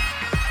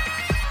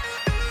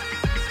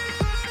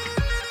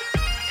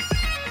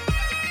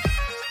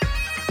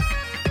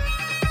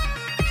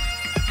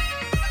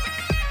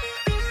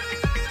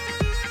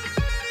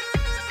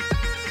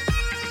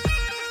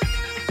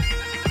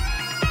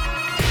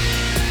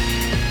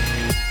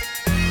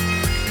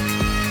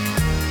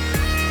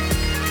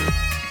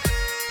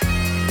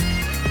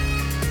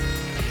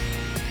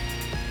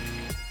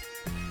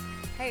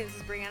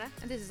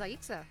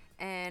Aitza.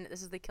 And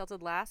this is the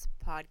Kilted Lass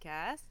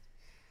podcast.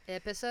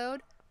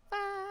 Episode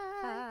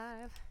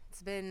 5.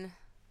 It's been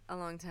a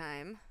long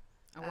time.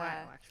 A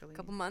while, actually. A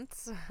couple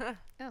months.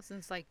 Yeah,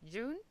 since like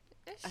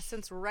June-ish?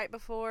 Since right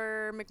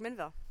before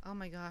McMinnville. Oh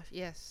my gosh,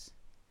 yes.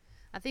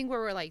 I think we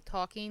were like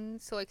talking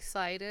so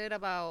excited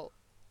about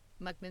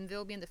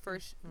McMinnville being the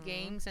first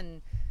games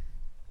and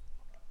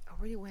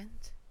already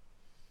went.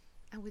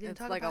 And we didn't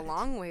talk about it. It's like a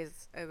long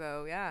ways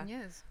ago, yeah.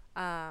 Yes.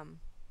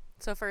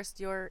 So first,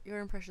 your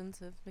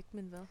impressions of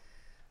McMinnville.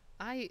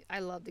 I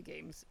love the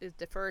games. It's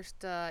the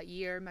first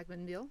year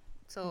McMinnville,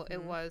 so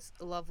it was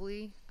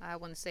lovely. I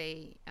want to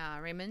say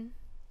Raymond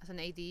as an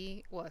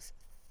AD was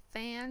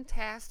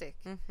fantastic,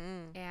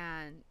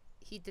 and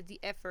he did the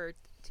effort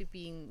to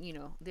being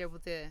there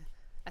with the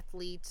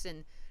athletes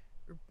and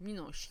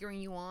cheering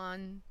you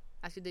on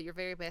as you did your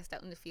very best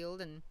out in the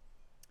field, and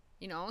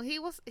he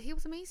was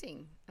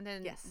amazing. And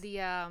then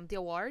the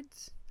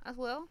awards as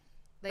well.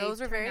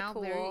 Those were very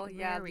cool.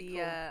 Very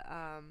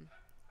cool.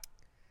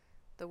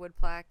 The wood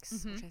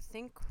plaques, which I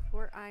think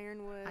were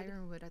ironwood.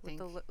 Ironwood, I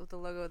think. With the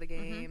logo of the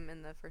game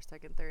in the first,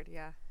 second, third,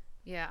 yeah.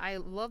 Yeah, I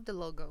love the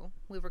logo.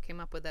 Whoever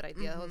came up with that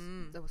idea,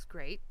 that was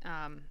great.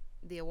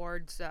 The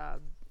awards,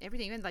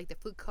 everything, even like the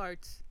food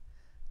carts.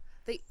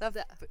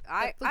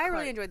 I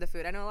really enjoyed the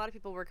food. I know a lot of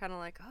people were kind of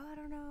like, oh, I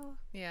don't know.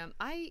 Yeah,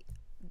 I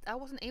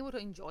wasn't able to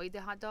enjoy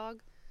the hot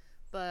dog,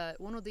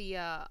 but one of the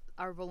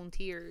our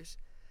volunteers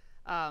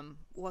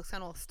was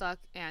kind of stuck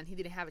and he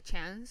didn't have a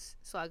chance,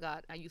 so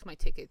I used my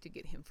ticket to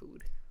get him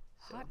food.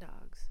 Hot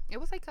dogs. It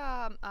was like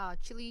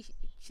chili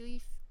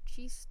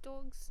cheese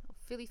dogs,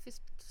 Philly fish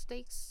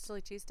steaks.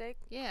 Chili cheesesteak?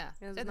 Yeah.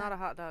 It's not a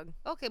hot dog.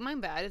 Okay, my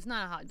bad. It's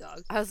not a hot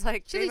dog. I was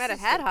like, they might have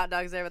had hot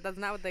dogs there, but that's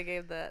not what they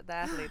gave the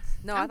athletes.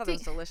 No, I thought it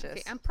was delicious.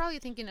 Okay, I'm probably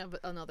thinking of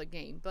another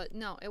game, but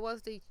no, it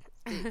was the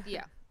I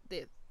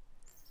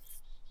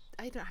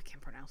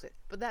can't pronounce it,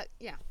 but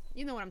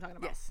you know what I'm talking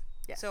about. Yes.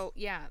 So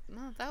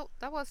no,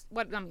 that was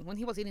what I mean. When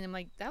he was eating, I'm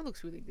like, that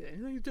looks really good.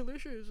 It's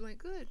delicious. I'm like,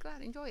 good,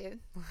 glad, enjoy it.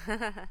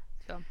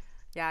 So.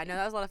 Yeah, no,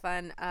 that was a lot of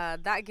fun.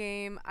 That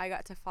game, I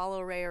got to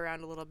follow Ray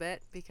around a little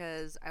bit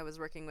because I was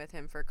working with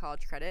him for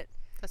college credit.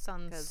 That's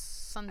on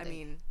Sunday. I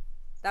mean,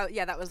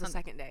 that was the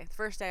second day. The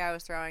first day I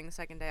was throwing. The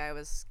second day I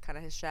was kind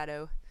of his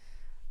shadow.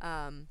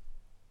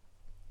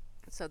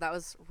 So that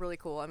was really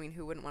cool. I mean,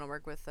 who wouldn't want to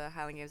work with the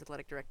Highland Games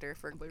athletic director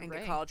and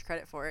get college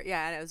credit for it?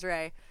 Yeah, and it was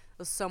Ray. It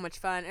was so much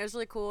fun. It was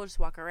really cool. Just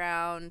walk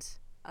around,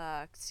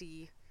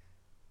 see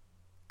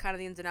kind of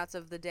the ins and outs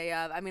of the day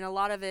of. I mean, a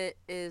lot of it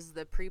is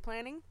the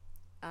pre-planning.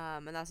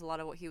 And that's a lot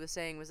of what he was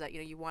saying was that,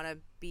 you want to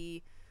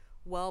be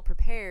well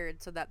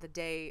prepared so that the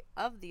day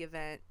of the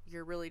event,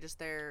 you're really just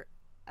there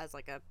as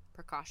like a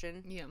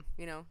precaution. Yeah.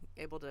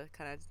 Able to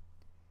kind of,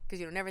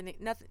 because,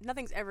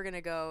 nothing's ever going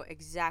to go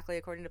exactly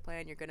according to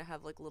plan. You're going to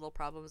have like little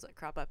problems that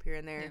crop up here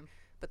and there. Yeah.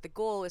 But the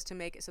goal is to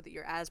make it so that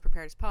you're as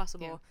prepared as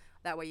possible. Yeah.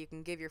 That way you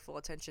can give your full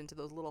attention to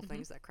those little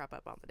things that crop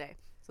up on the day.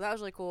 So that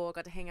was really cool.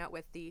 Got to hang out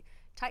with the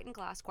Titan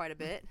class quite a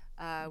bit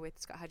with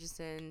Scott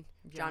Hutchison,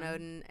 John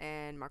Oden,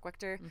 and Mark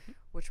Wechter,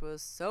 which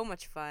was so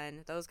much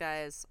fun. Those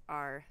guys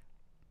are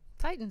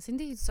Titans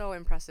indeed. So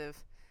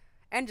impressive,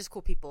 and just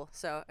cool people.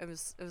 So it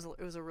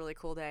was a really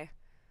cool day.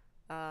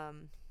 I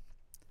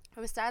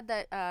was sad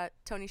that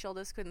Tony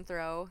Shoulders couldn't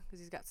throw because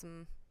he's got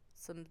some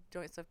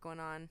joint stuff going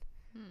on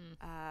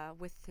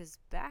with his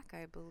back,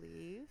 I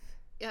believe.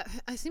 Yeah,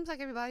 it seems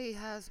like everybody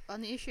has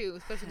an issue,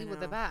 especially with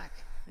the back.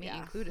 Me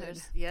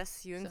included.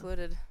 Yes, you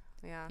included.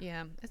 Yeah.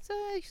 Yeah.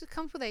 It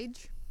comes with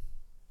age.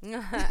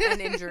 An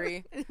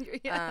injury.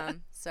 Yeah.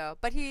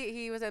 But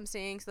he was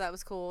emceeing, so that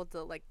was cool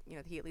to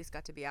he at least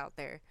got to be out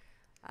there.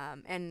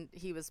 And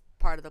he was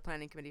part of the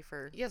planning committee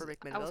for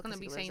McMinnville. I was going to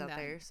be saying that.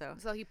 There, so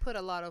he put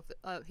a lot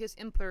of his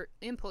input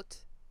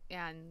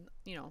and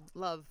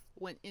love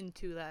went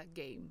into that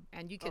game,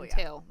 and you can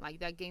tell like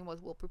that game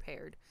was well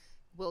prepared,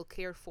 well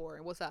cared for.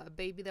 It was a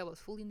baby that was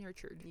fully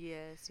nurtured.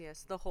 Yes,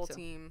 the whole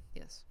team.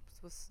 Yes.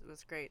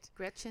 Was great.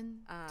 Gretchen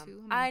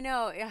too. I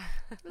know, yeah.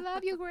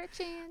 Love you,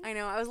 Gretchen. I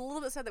know. I was a little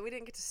bit sad that we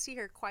didn't get to see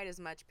her quite as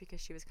much because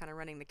she was kind of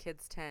running the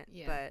kids' tent.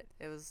 Yeah. But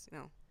it was,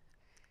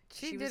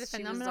 she did a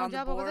phenomenal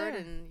job over there.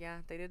 And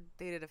they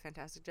did a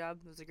fantastic job.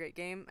 It was a great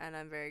game, and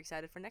I'm very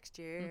excited for next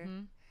year.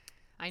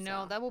 I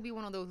know that will be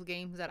one of those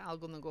games that I'm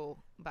gonna go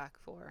back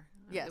for.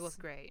 Yes, it was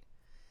great.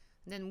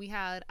 And then we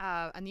had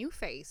a new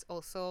face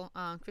also,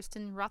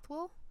 Kristen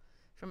Rothwell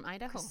from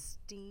Idaho.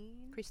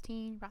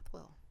 Christine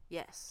Rothwell.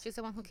 Yes. She's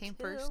the one who came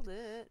first.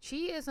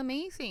 She is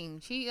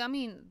amazing. She is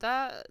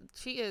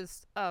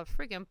a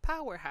freaking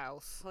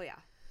powerhouse. Oh yeah.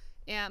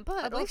 And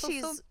but I believe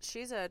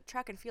she's a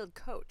track and field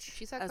coach.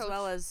 She's a coach. As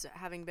well as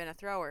having been a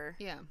thrower.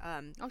 Yeah.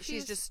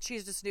 She's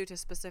just new to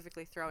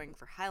specifically throwing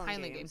for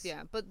Highland Games.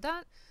 Yeah. But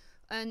that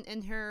and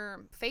in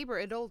her favor,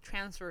 it all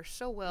transfers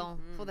so well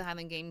for the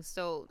Highland Games.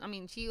 So I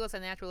mean, she was a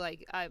natural.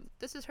 Like,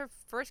 this is her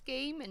first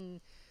game,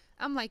 and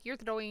I'm like, you're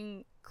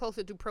throwing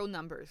closer to pro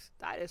numbers.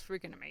 That is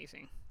freaking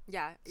amazing.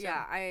 Yeah, so.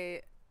 Yeah.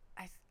 I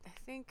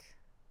think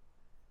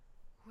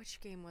which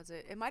game was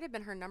it? It might have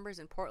been her numbers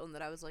in Portland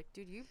that I was like,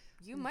 dude,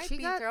 you might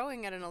be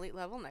throwing at an elite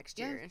level next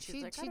year. And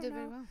she's like, I don't know.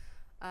 Very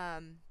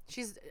well.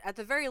 She's at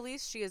the very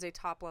least, she is a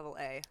top level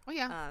A. Oh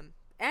yeah.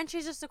 And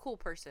she's just a cool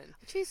person.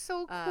 She's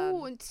so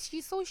cool, and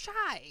she's so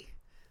shy.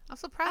 I'm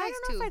surprised. I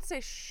don't know if I'd say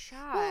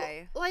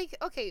shy. Well, like,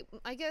 okay,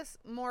 I guess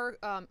more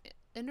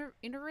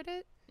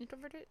introverted,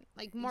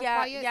 like more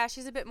quiet. Yeah,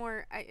 she's a bit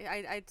more.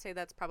 I'd say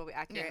that's probably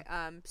accurate.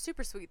 Yeah.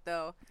 Super sweet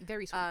though.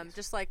 Very sweet.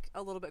 Just like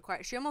a little bit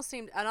quiet. She almost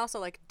seemed, and also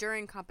like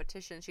during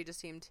competition, she just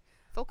seemed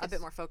a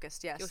bit more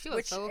focused. Yes,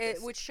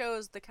 which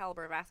shows the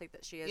caliber of athlete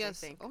that she is.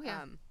 Yes. I think. Oh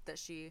yeah. That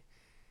she,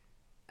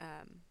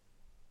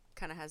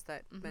 kind of has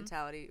that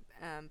mentality,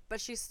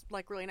 but she's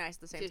like really nice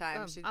at the same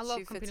time. She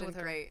fits in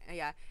great.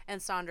 Yeah,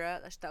 and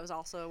Sandra, that was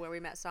also where we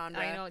met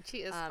Sandra. I know, she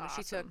is awesome.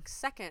 She took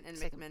second in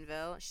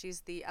McMinnville.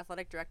 She's the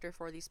athletic director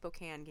for the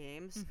Spokane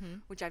Games,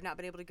 which I've not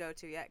been able to go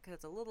to yet because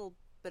it's a little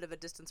bit of a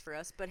distance for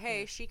us. But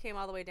hey, she came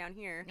all the way down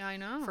here. I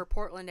know, for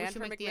Portland and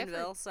for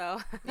McMinnville.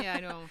 So yeah, I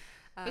know.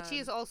 But she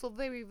is also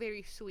very,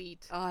 very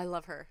sweet. Oh, I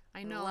love her.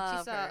 I know.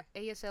 She's a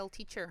ASL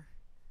teacher.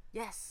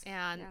 Yes,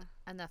 and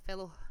a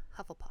fellow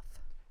Hufflepuff.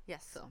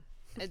 Yes. So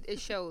it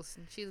shows.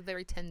 She's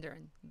very tender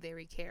and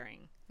very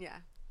caring. Yeah.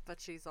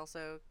 But she's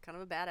also kind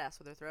of a badass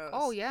with her throws.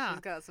 Oh, yeah.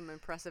 She's got some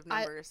impressive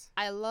numbers.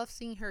 I love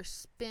seeing her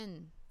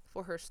spin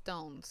for her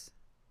stones.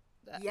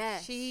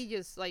 Yes. She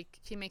just, like,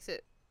 she makes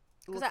it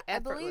look effortless. I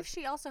believe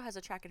she also has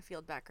a track and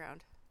field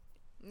background.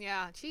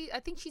 Yeah. I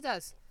think she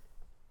does.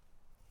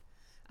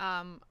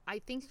 I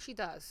think she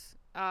does.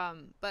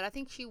 But I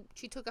think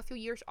she took a few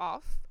years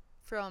off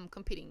from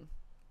competing.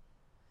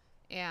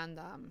 And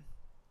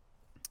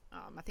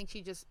I think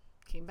she just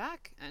came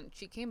back, and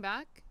she came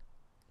back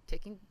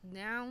taking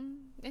down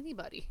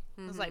anybody.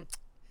 I was like,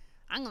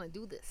 I'm gonna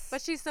do this.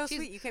 But she's so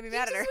sweet, you can't be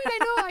mad at her.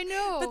 Sweet, I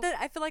know. But then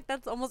I feel like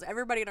that's almost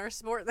everybody in our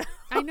sport, though.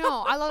 I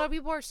know. A lot of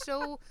people are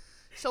so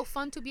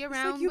fun to be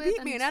around. It's like, you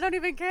beat me, and I don't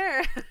even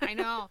care. I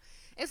know.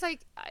 It's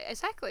like,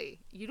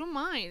 exactly, you don't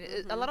mind.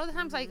 A lot of the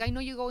times, like, I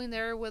know you go in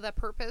there with a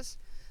purpose.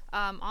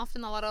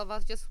 Often, a lot of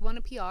us just want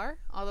a PR.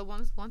 Other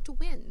ones want to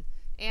win,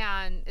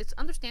 and it's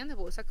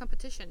understandable. It's a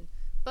competition.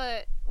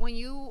 But when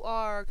you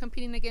are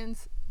competing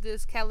against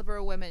this caliber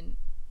of women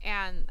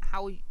and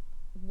how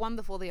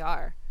wonderful they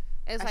are,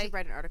 it's I should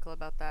write an article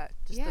about that.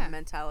 Just the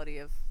mentality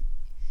of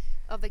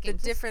the game.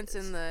 The difference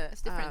in the.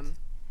 It's different.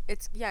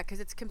 Because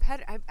it's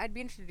competitive. I'd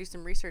be interested to do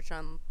some research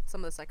on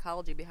some of the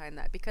psychology behind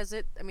that, because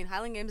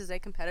Highland Games is a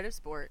competitive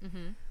sport.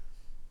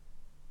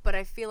 But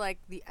I feel like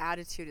the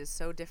attitude is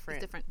so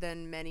different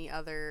than many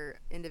other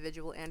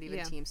individual and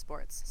even team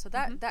sports. So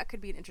that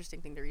could be an interesting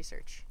thing to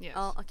research. Yes.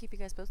 I'll keep you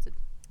guys posted.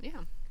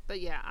 Yeah.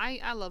 But yeah,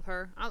 I love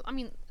her. I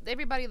mean,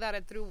 everybody that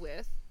I threw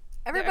with.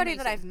 Everybody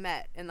that I've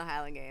met in the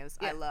Highland Games,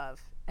 I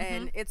love.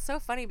 And it's so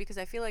funny because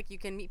I feel like you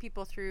can meet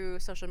people through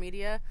social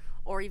media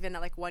or even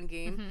at like one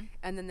game.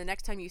 And then the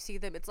next time you see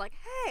them, it's like,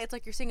 hey, it's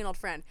like you're seeing an old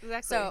friend.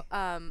 Exactly. So,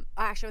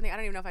 actually, I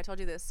don't even know if I told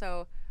you this.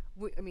 So,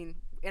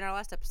 in our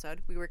last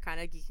episode, we were kind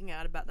of geeking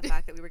out about the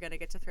fact that we were going to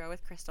get to throw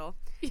with Crystal.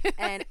 Yeah.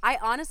 And I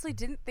honestly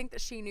didn't think that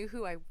she knew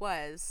who I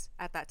was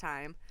at that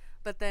time.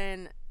 But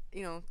then,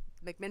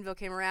 McMinnville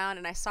came around,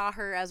 and I saw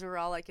her as we were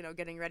all, like,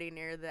 getting ready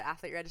near the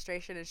athlete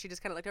registration, and she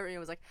just kind of looked over at me and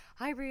was like,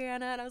 hi,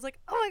 Brianna. And I was like,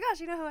 oh, my gosh,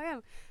 you know who I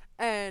am.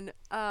 And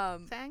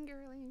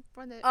fangirling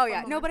for the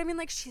no, but I mean,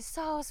 like, she's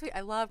so sweet.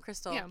 I love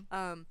Crystal. Yeah.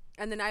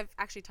 And then I've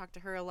actually talked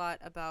to her a lot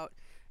about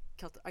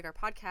our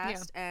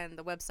podcast and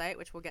the website,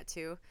 which we'll get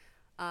to.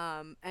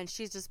 And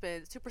she's just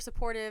been super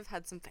supportive,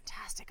 had some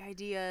fantastic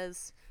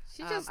ideas.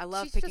 I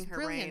love picking her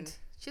brain.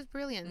 She's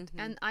brilliant,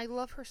 and I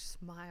love her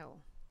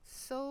smile.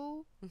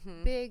 So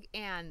big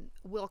and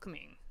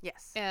welcoming.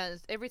 Yes.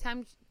 As every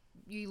time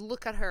you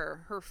look at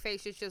her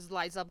face just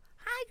lights up.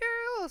 Hi,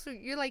 girl. So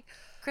you're like,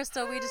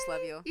 Crystal, we just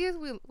love you. Yes,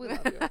 we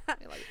love you.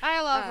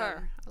 I love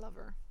her. I love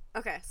her.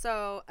 Okay,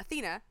 so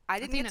Athena. I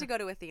didn't get to go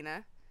to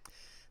Athena.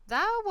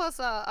 That was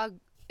a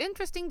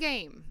interesting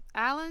game.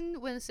 Alan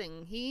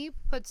Winsing, he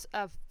puts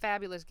a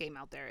fabulous game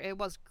out there. It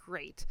was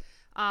great.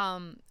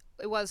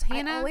 It was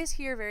Hannah. I always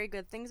hear very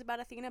good things about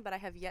Athena, but I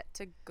have yet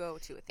to go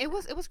to Athena.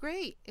 It was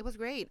great. It was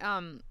great.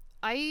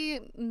 I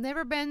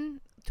never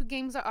been to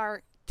games that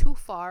are too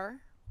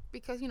far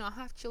because I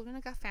have children,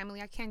 I got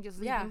family, I can't just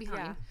leave them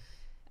behind.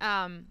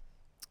 Yeah.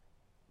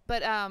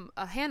 But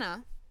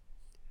Hannah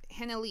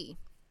Lee,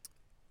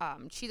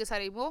 she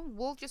decided, well,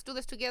 we'll just do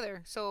this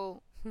together.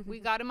 So we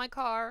got in my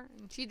car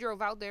and she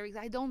drove out there.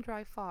 I don't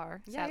drive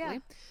far,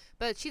 sadly,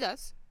 but she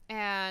does.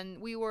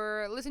 And we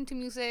were listening to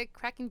music,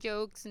 cracking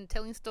jokes, and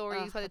telling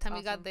stories by the time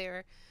we got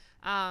there.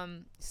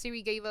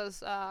 Siri gave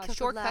us a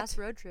shortcut. Last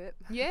road trip.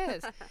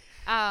 Yes.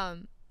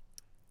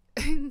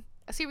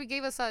 Siri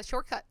gave us a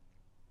shortcut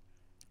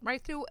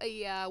right through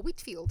a wheat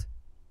field.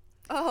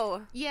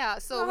 Oh. Yeah,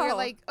 so we were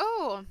like,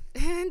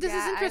 this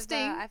is interesting.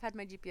 I've had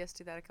my GPS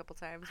do that a couple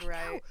times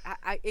where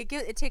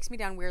it takes me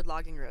down weird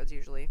logging roads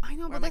usually. I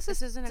know, but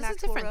this isn't an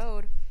actual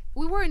road.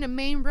 We were in a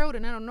main road,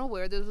 and out of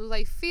nowhere, there was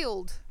like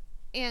field.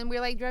 And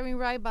we're like driving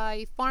right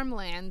by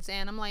farmlands,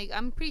 and I'm like,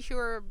 I'm pretty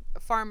sure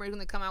farmer is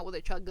gonna come out with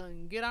a shotgun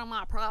and get on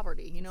my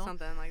property, you know,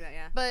 something like that.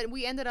 Yeah. But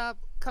we ended up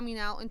coming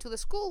out into the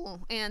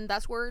school, and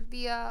that's where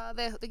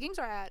the games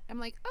are at. I'm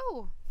like,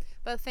 oh,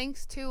 but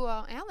thanks to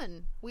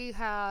Alan, we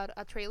had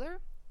a trailer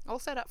all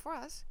set up for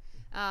us.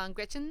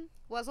 Gretchen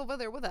was over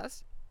there with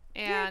us.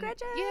 And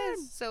Gretchen!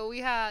 Yes, so we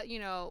had,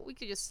 we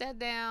could just sit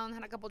down,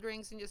 had a couple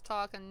drinks, and just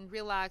talk and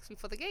relax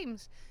before the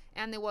games,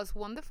 and it was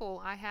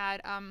wonderful. I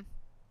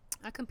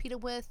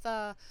competed with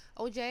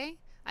OJ.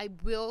 I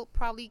will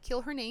probably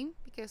kill her name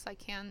because I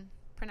can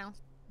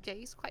pronounce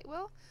J's quite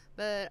well,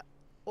 but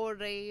Ore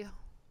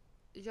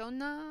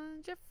Jonah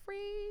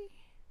Jeffrey.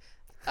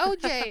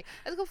 OJ.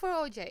 Let's go for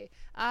OJ.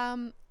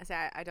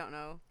 I don't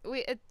know.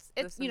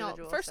 It's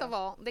first of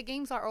all, the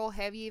games are all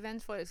heavy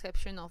events for the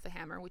exception of the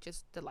hammer, which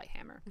is the light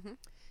hammer. Mm-hmm.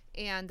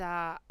 And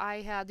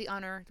I had the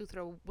honor to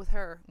throw with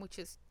her,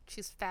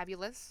 she's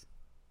fabulous.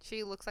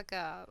 She looks like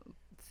a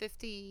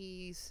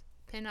 50s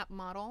pin-up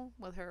model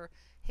with her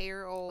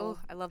hair all... Oh,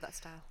 I love that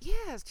style.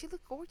 Yes, she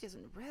looked gorgeous,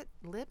 and red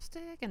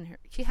lipstick, and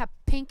she had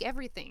pink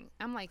everything.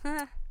 I'm like,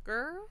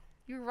 girl,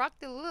 you rock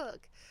the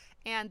look.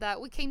 And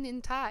we came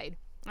in tied.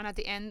 And at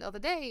the end of the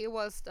day, it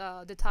was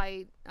the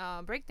tie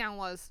breakdown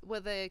was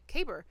with a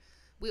caber.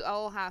 We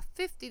all have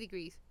 50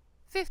 degrees,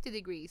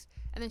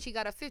 and then she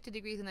got a 50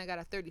 degrees, and I got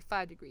a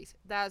 35 degrees.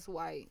 That's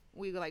why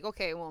we were like,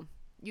 okay, well,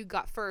 you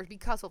got first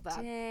because of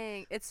that.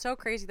 Dang, it's so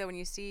crazy though when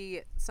you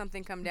see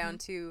something come down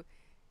to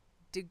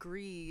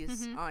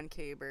degrees on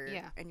caber,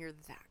 and you're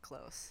that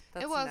close.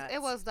 That's nuts. It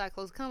was that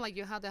close, kind of like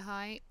you had the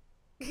height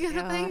kind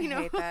of thing, you know.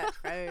 I hate that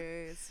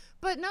phrase.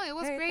 But no, it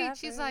was great.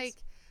 She's like.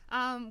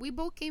 We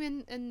both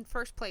came in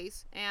first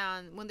place,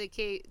 and when they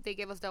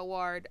gave us the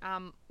award,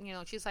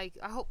 she's like,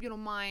 I hope you don't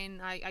mind.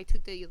 I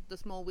took the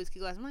small whiskey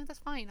glass. I'm like, that's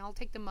fine. I'll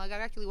take the mug. I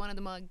actually wanted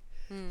the mug.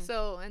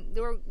 So, and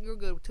you were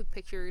good. We took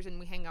pictures,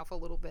 and we hang out for a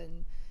little bit,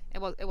 and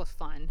it was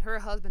fun. Her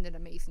husband did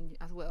amazing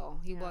as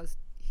well.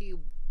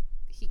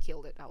 He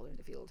killed it out in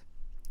the field.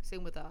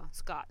 Same with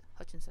Scott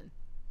Hutchinson.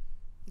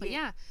 But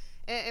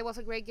it was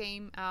a great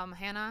game.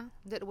 Hannah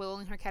did well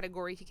in her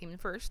category. She came in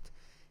first.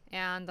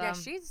 And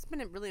she's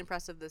been really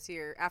impressive this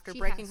year after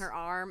breaking her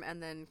arm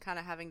and then kind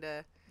of having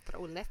to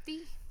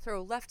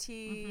throw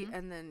lefty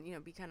and then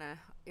be kind of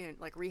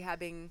like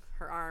rehabbing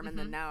her arm and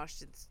then now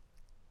she's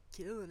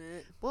killing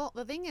it. Well,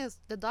 the thing is,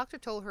 the doctor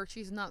told her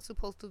she's not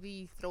supposed to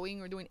be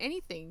throwing or doing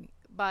anything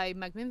by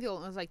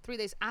McMinnville. It was like 3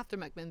 days after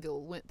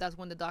McMinnville. That's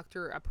when the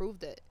doctor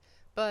approved it.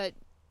 But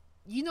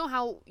you know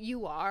how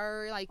you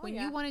are, like when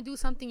you want to do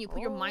something, you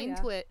put your mind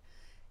to it,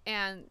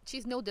 and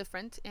she's no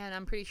different. And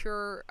I'm pretty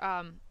sure.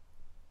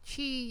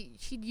 She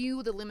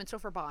knew the limits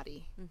of her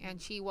body,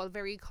 and she was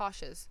very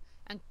cautious,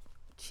 and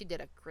she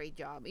did a great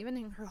job, even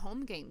in her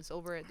home games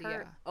over at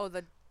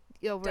the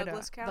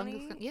Douglas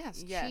County.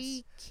 Yes,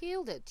 she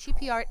killed it. She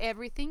PR'd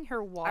everything.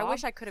 Her walk. I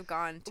wish I could have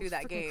gone to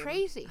that game.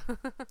 Crazy.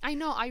 I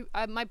know.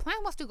 I my plan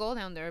was to go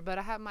down there, but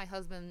I have my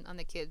husband and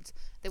the kids.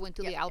 They went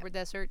to the Albert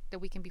Desert the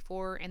weekend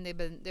before, and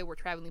they were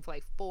traveling for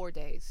like 4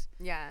 days.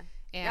 Yeah.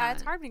 And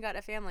it's hard when you got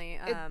a family.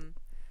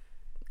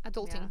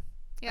 Adulting.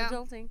 Yeah.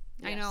 Adulting.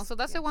 I know. So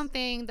that's the one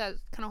thing that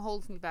kind of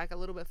holds me back a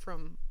little bit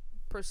from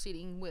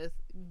proceeding with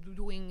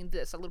doing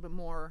this a little bit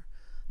more,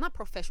 not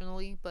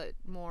professionally, but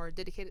more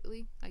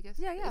dedicatedly, I guess.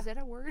 Yeah. Is that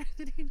a word?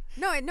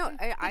 No,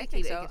 I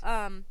think so.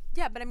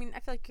 But I mean,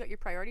 I feel like you got your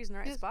priorities in the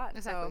right spot.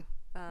 Exactly.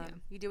 So,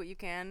 you do what you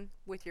can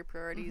with your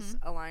priorities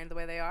aligned the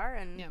way they are,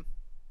 and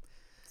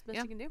it's the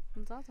best you can do.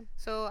 That's awesome.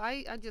 So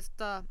I just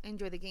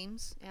enjoy the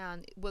games,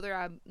 and whether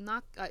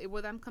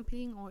I'm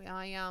competing or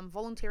I am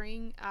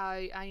volunteering,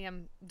 I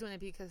am doing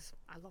it because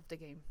I love the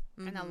game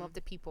and I love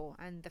the people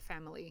and the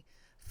family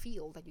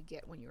feel that you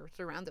get when you're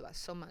surrounded by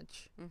so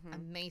much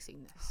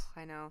amazingness.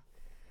 I know.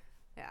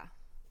 Yeah,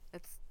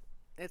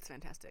 it's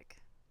fantastic.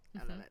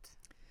 I love it.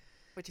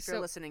 Which, if you're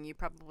listening, you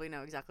probably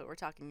know exactly what we're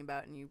talking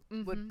about, and you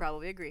would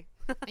probably agree.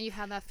 And you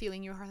have that feeling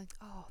in your heart, like,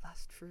 oh,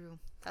 that's true.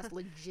 That's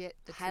legit.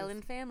 The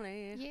Highland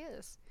family.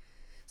 Yes.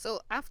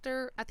 So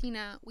after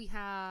Athena, we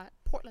had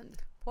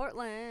Portland.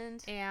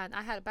 And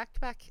I had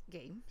back-to-back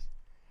games.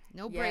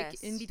 No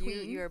break in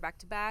between. You were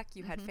back-to-back.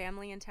 You had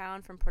family in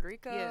town from Puerto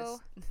Rico. Yes.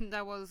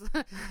 That was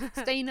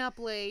staying up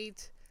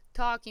late,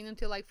 talking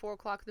until like 4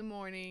 o'clock in the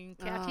morning,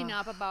 catching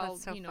up about,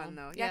 that's so fun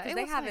though. Yeah, because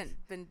they haven't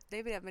been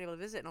able to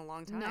visit in a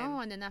long time. No,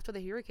 and then after the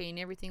hurricane,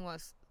 everything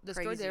was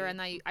destroyed there,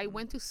 and I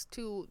went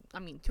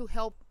to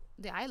help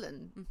the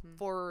island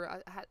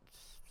for I had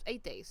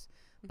 8 days.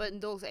 But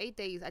in those 8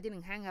 days, I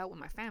didn't hang out with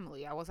my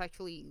family. I was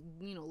actually,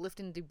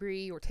 lifting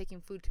debris or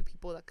taking food to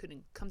people that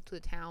couldn't come to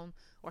the town,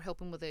 or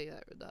helping with the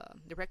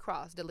Red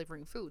Cross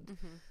delivering food.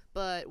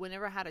 But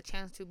whenever I had a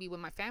chance to be with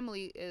my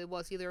family, it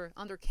was either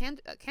under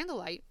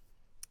candlelight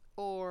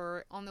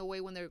or on the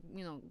way when they're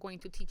going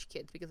to teach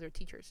kids because they're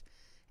teachers,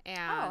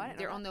 and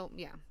they're on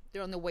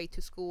the way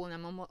to school, and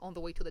I'm on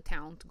the way to the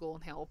town to go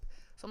and help.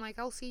 So I'm like,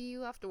 I'll see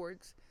you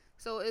afterwards.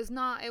 So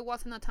it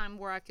wasn't a time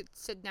where I could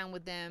sit down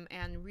with them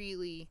and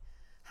really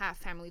have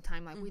family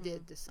time like we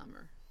did this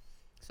summer.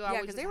 So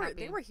yeah, because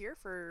they were here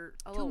for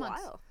a 2 little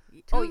months. while.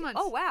 2 months.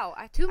 Oh wow!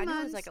 I 2 know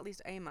months. It was like at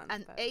least a month.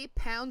 And 8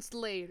 pounds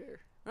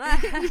later.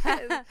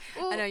 Yes.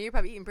 Well, I know you're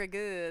probably eating pretty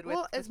good.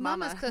 It's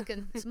mama's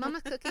cooking. It's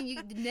mama's cooking.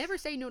 You never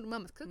say no to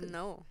mama's cooking.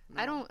 No.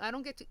 I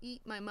don't get to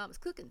eat my mom's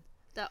cooking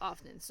that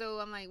often. So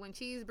I'm like, when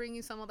she's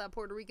bringing some of that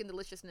Puerto Rican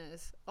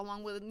deliciousness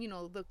along with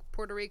the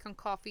Puerto Rican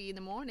coffee in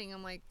the morning,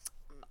 I'm like,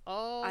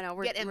 oh, I know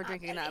we're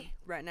drinking that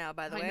right now,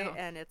 by the way,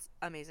 and it's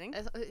amazing.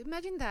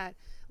 Imagine that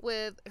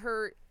with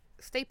her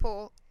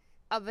staple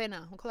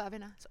avena. We call it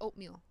avena. It's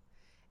oatmeal.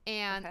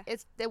 And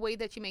it's the way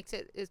that she makes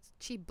it is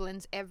she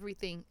blends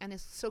everything, and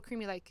it's so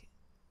creamy, like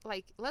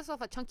less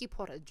of a chunky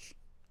porridge.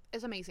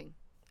 It's amazing.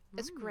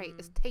 It's great.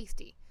 It's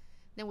tasty.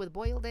 Then with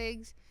boiled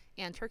eggs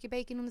and turkey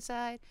bacon on the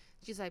side,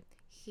 she's like,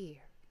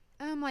 here.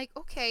 And I'm like,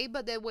 okay,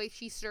 but the way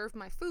she served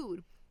my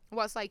food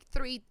was like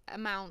three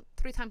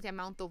times the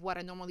amount of what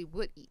I normally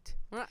would eat.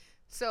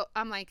 So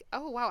I'm like,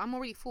 oh wow, I'm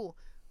already full.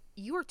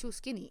 You are too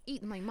skinny.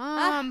 Eat. My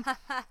mom.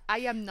 I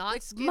am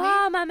not skinny.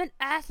 Mom, I'm an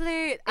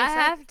athlete. I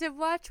have to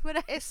watch what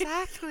I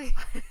exactly.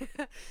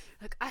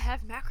 Like, I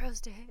have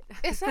macros to hit.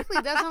 Exactly.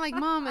 That's not like,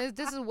 Mom.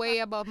 This is way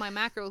above my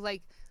macros.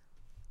 Like,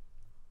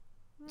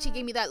 she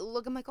gave me that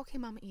look. I'm like, okay,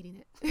 Mom, I'm eating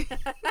it.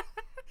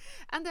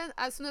 And then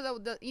as soon as I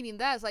was eating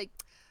that, it's like,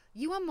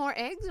 you want more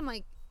eggs? I'm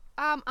like,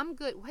 I'm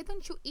good. Why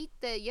don't you eat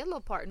the yellow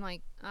part? I'm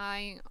like,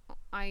 I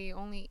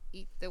only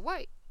eat the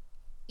white.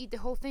 Eat the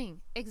whole thing.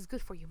 Eggs is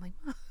good for you. I'm like,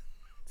 Mom.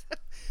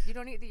 You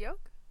don't eat the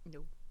yolk?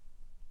 No.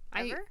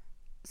 Ever?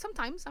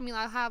 Sometimes. I mean,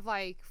 I have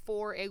like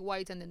 4 egg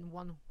whites and then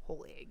 1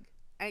 whole egg.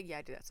 I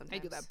do that sometimes.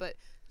 I do that, but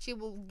she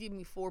will give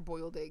me 4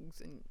 boiled eggs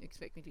and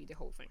expect me to eat the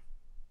whole thing.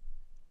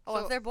 Oh,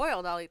 so, if they're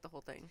boiled, I'll eat the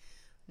whole thing.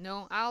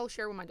 No, I'll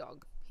share with my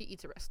dog. He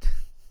eats the rest.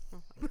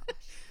 Oh my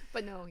gosh.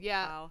 But no,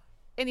 yeah. Wow.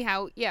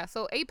 Anyhow, yeah.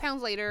 So 8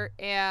 pounds later,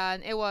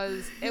 and it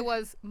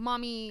was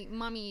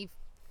mommy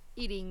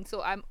eating.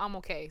 So I'm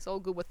okay. It's all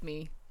good with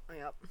me.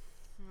 Yep.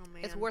 Oh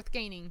man. It's worth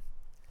gaining.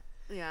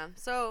 Yeah.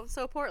 So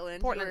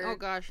Portland. Oh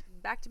gosh.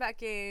 Back-to-back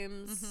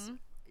games. Mm-hmm.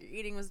 Your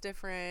eating was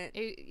different.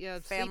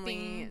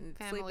 Family and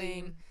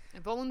sleeping.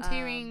 And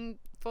volunteering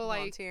for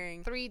like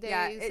 3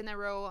 days in a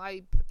row.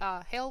 I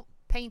helped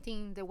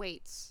painting the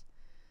weights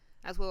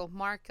as well.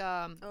 Mark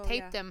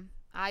taped them.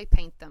 I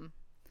paint them.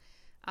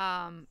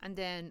 And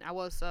then I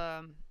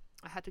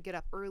had to get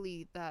up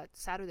early that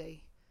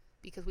Saturday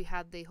because we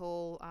had the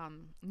whole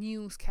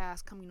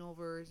newscast coming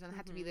over, and I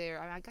had to be there.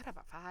 I got up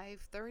at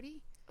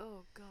 5:30.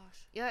 Oh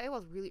gosh. Yeah, it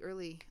was really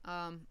early.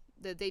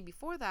 The day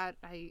before that,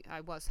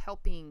 I was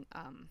helping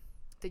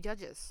the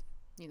judges,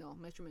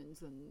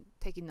 measurements and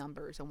taking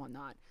numbers and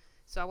whatnot.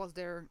 So I was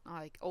there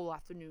like all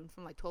afternoon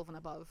from like 12 and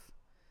above,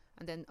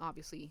 and then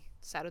obviously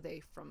Saturday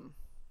from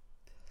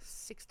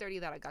 6:30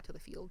 that I got to the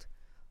field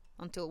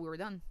until we were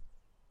done.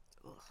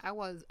 Ugh. I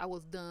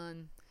was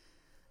done.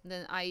 And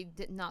then I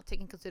did not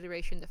take in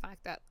consideration the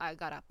fact that I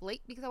got up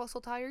late because I was so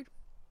tired.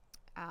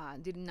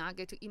 Did not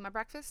get to eat my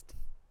breakfast.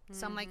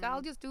 So I'm like,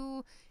 I'll just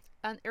do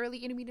an early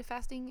intermittent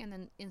fasting, and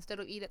then instead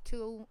of eat at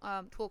 2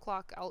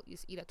 o'clock, I'll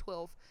just eat at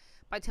 12.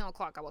 By 10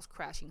 o'clock, I was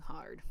crashing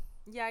hard.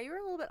 Yeah, you were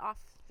a little bit off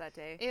that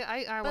day.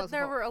 I but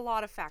there were a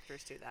lot of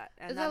factors to that.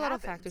 And there's a lot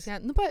of factors. Yeah.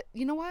 No, but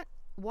you know what?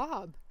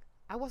 WOB.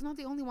 I was not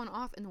the only one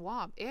off in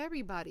WOB.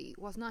 Everybody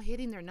was not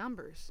hitting their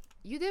numbers.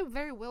 You did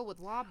very well with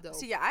WOB, though.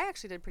 So, yeah, I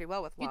actually did pretty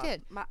well with WOB. You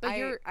did.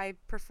 I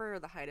prefer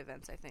the height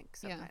events, I think,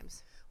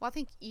 sometimes. Yeah. Well, I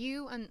think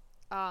you and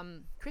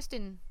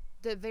Kristen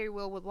did very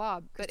well with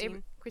WOB.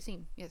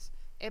 Christine, yes.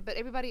 But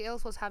everybody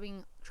else was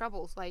having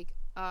troubles. Like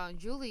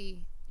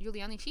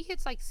Juliani, she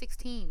hits like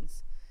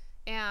 16s.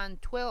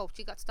 And 12,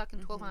 she got stuck in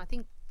 12. And I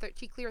think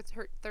she cleared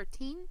her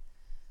 13.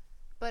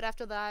 But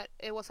after that,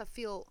 it was a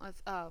failed.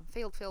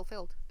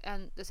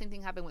 And the same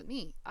thing happened with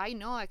me. I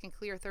know I can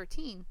clear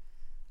 13.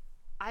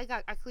 I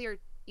cleared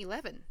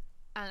 11.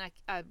 And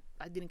I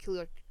didn't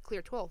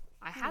clear 12.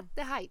 I had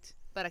the height,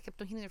 but I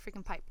kept on hitting the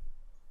freaking pipe.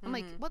 I'm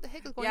like, what the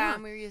heck is going on? Yeah,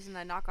 and we were using the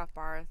knockoff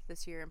bar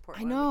this year in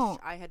Portland, I know.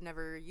 which I had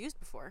never used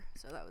before,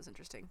 so that was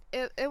interesting.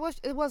 It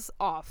was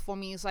off for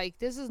me. It's like,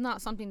 this is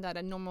not something that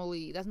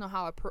that's not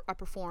how I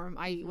perform.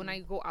 When I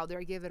go out there,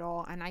 I give it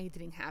all, and I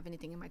didn't have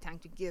anything in my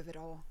tank to give it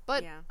all.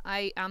 But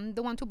I am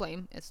the one to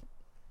blame.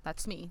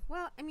 That's me.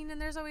 Well, I mean,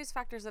 and there's always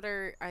factors that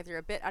are either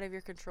a bit out of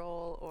your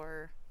control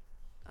or,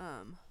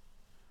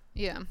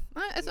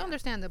 it's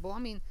understandable. I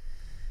mean,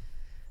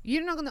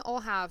 you're not gonna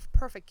all have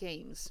perfect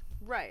games.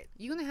 Right.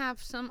 You're gonna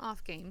have some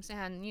off games,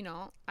 and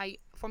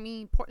for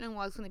me, Portland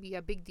was gonna be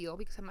a big deal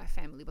because my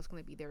family was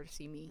gonna be there to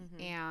see me,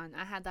 and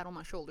I had that on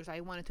my shoulders.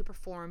 I wanted to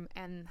perform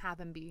and have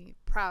them be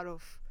proud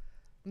of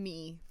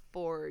me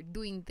for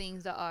doing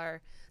things that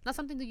are not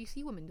something that you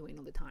see women doing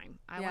all the time.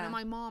 I wanted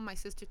my mom, my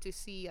sister to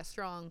see a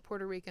strong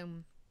Puerto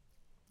Rican,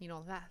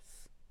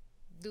 lass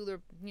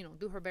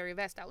do her very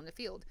best out in the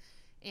field,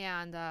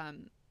 and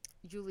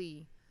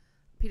Julie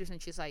Peterson,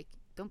 she's like,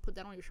 don't put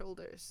that on your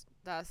shoulders.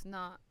 That's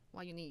not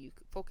what you need. You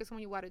focus on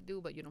what you want to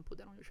do, but you don't put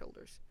that on your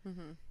shoulders.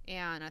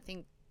 And I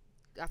think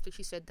after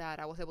she said that,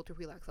 I was able to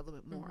relax a little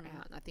bit more,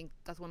 and I think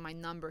that's when my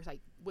numbers,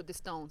 like with the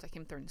stones, I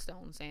came third in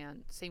stones,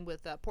 and same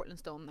with Portland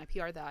Stone. I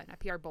PR'd that, and I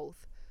PR'd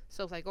both.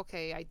 So it's like,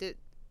 okay, I did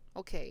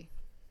okay.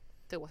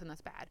 That wasn't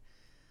as bad.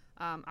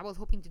 I was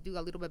hoping to do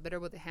a little bit better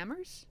with the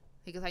hammers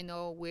because I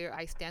know where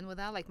I stand with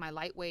that. Like my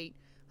lightweight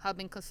have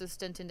been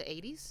consistent in the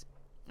 80s,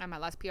 and my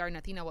last PR in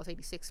Athena was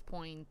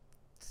 86.7,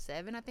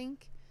 I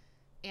think,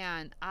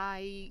 and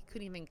I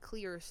couldn't even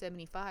clear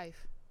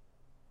 75.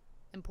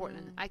 In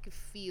Portland, I could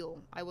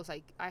feel, I was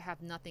like, I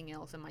have nothing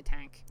else in my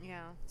tank.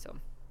 Yeah. So,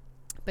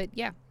 but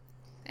yeah,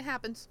 it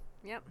happens.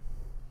 Yep.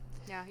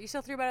 Yeah, you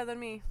still threw better than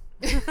me.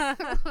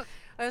 That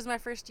was my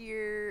first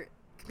year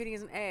competing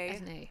as an A. As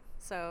an A.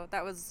 So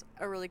that was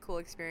a really cool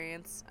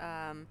experience.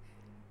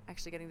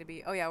 Actually getting to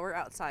be, oh yeah, we're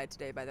outside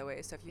today, by the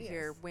way. So if you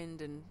hear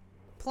wind and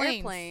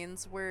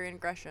airplanes, we're in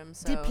Gresham.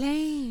 So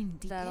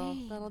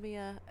that'll be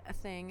a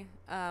thing.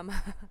 I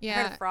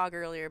heard a frog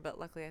earlier, but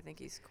luckily I think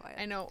he's quiet.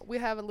 I know. We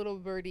have a little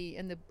birdie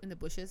in the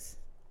bushes,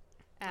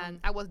 and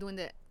I was doing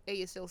the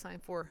ASL sign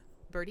for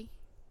birdie.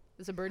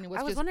 It's a bird. And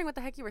I was wondering what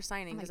the heck you were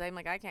signing because I'm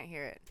like, I can't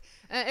hear it.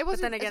 It was.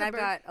 But then again, I've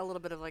got a little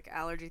bit of like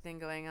allergy thing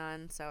going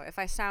on, so if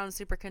I sound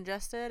super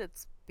congested,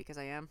 it's because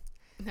I am.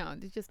 No,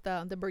 it's just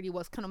the birdie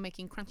was kind of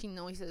making crunching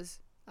noises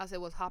as it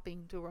was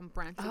hopping to one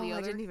branch to the other.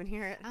 I didn't even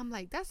hear it. I'm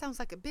like, that sounds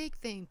like a big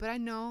thing, but I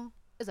know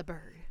it's a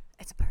bird.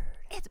 It's a bird.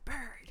 It's a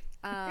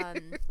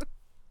bird.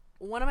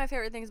 One of my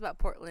favorite things about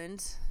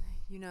Portland,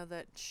 you know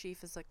that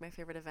Sheaf is like my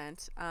favorite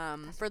event.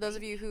 For those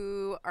of you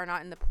who are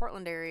not in the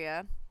Portland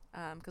area,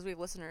 because we have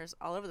listeners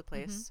all over the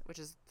place, which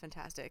is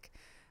fantastic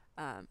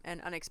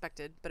and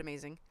unexpected, but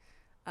amazing.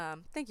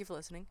 Thank you for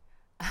listening.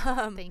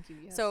 Thank you.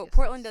 Yes, so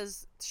Portland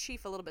does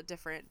Sheaf a little bit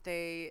different.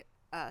 They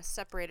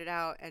separate it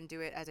out and do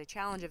it as a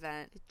challenge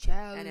event.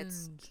 And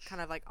it's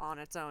kind of like on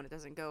its own. It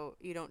doesn't go,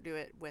 you don't do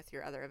it with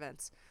your other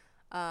events.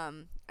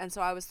 And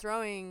so I was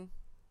throwing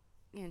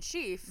in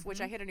Sheaf,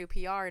 which I hit a new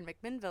PR in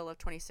McMinnville of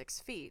 26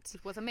 feet.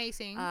 It was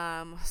amazing.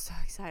 I was so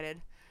excited.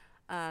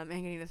 And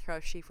getting to throw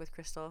Sheaf with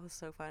Crystal was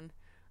so fun.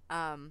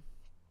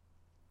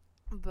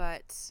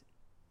 But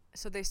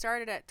so they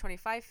started at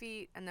 25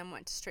 feet and then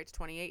went straight to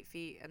 28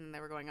 feet, and then they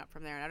were going up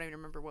from there. And I don't even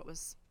remember what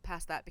was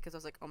past that because I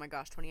was like, oh my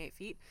gosh, 28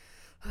 feet.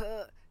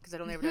 Because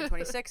I'd only ever done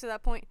 26 at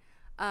that point.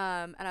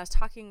 And I was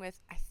talking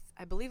with,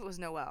 I believe it was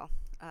Noelle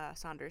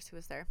Saunders, who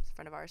was there, a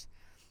friend of ours.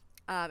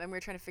 And we were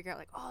trying to figure out,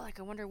 like, oh, like,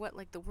 I wonder what,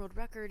 like, the world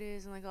record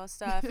is and, like, all this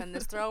stuff. And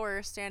this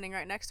thrower standing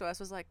right next to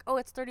us was like, oh,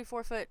 it's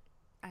 34 foot.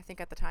 I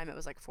think at the time it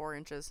was, like, 4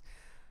 inches.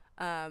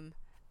 And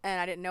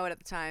I didn't know it at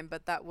the time,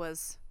 but that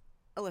was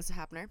Alyssa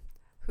Hapner,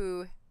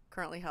 who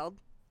currently held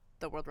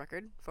the world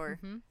record for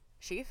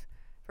Sheaf,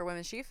 for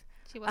women's Sheaf.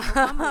 She was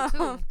humble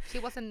too. She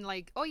wasn't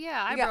like, oh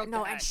yeah, I broke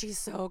that. And she's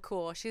so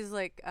cool. She's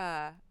like,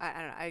 I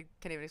don't know, I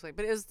can't even explain,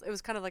 but it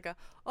was kind of like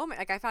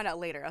like I found out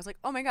later. I was like,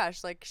 oh my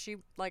gosh, like she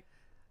like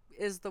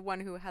is the one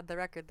who had the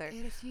record there.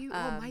 It is you,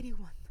 almighty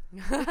one.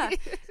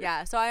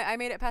 Yeah, so I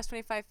made it past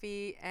 25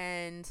 feet,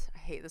 and I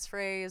hate this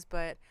phrase,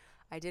 but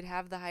I did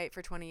have the height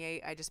for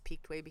 28. I just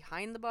peaked way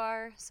behind the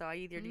bar, so I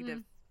either need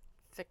to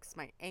fix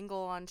my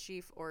angle on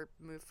Sheaf or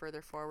move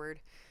further forward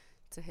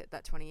to hit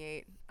that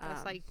 28.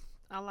 That's like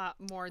a lot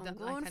more than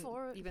I can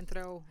even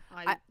throw.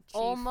 I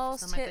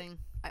almost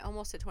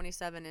hit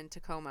 27 in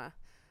Tacoma,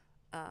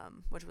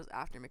 which was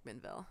after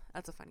McMinnville.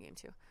 That's a fun game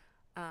too.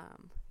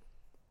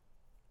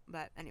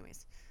 But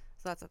anyways,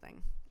 so that's a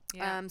thing.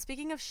 Yeah.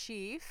 Speaking of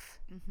Sheaf,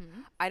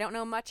 I don't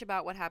know much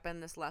about what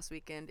happened this last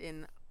weekend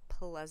in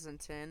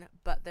Pleasanton,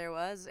 but there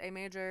was a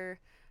major,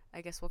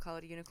 I guess we'll call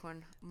it a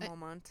unicorn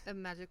moment. A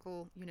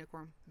magical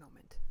unicorn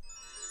moment.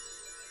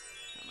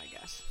 Oh my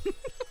gosh.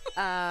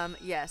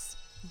 Yes.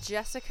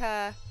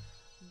 Jessica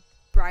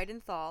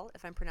Bridenthal,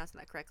 if I'm pronouncing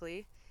that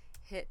correctly,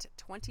 hit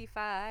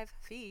 25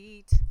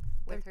 feet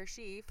with her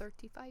Sheaf.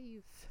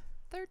 35.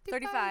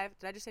 35.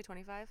 Did I just say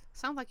 25?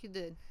 Sounds like you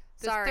did.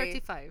 Sorry.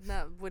 35.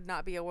 That would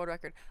not be a world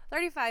record.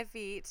 35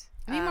 feet.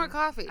 I need more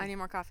coffee. I need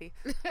more coffee.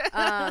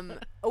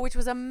 Which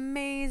was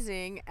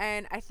amazing.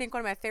 And I think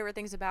one of my favorite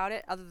things about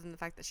it, other than the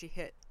fact that she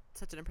hit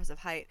such an impressive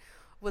height,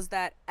 was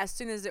that as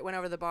soon as it went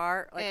over the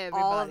bar, like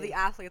all of the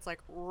athletes like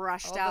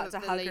rushed out to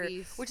hug her,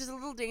 which is a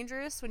little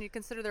dangerous when you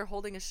consider they're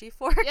holding a sheaf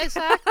fork. Yeah,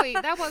 exactly.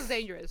 That was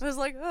dangerous. It was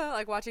like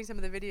watching some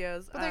of the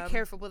videos. But they're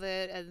careful with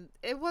it, and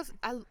it was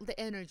the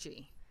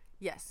energy.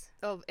 Yes.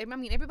 Oh, I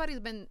mean,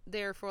 everybody's been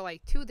there for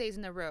like 2 days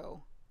in a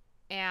row,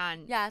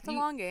 and yeah, it's a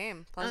long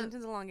game.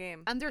 Pleasanton's a long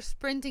game, and they're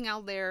sprinting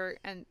out there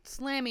and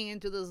slamming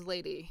into this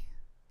lady.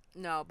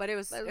 No, but it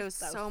was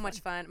so much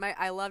fun.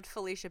 I loved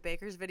Felicia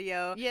Baker's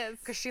video. Yes,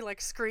 because she like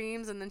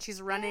screams and then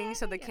she's running,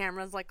 so the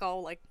camera's like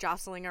all like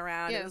jostling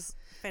around. Yes. It was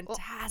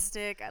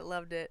fantastic. I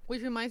loved it.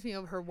 Which reminds me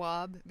of her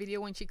WOB video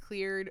when she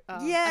cleared.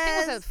 Yes. I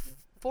think it was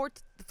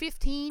a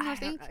 15. I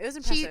think it was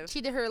impressive.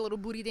 She did her little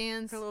booty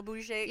dance, her little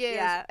booty shake.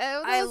 Yes.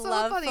 Yeah, I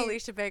love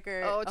Felicia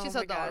Baker. Oh, she's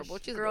adorable.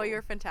 She's girl,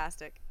 you're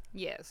fantastic.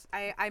 Yes.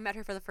 I met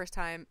her for the first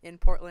time in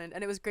Portland,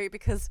 and it was great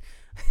because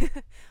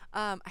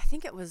I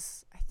think it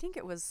was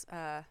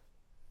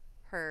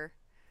her.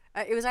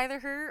 It was either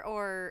her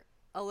or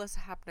Alyssa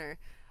Hapner.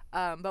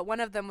 But one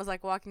of them was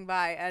like walking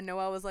by, and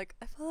Noelle was like,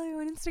 "I follow you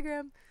on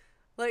Instagram."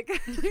 Like,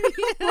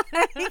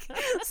 like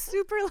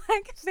super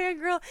like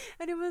fangirl,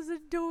 and it was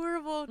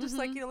adorable. Just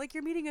like, you know, like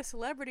you're meeting a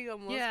celebrity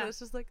almost. Yeah. But it's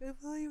just like, I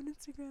follow you on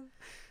Instagram.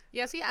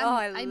 Yeah, see,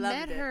 I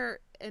met her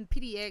in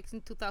PDX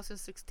in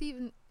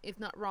 2016, if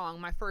not wrong,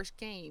 my first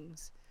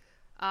games.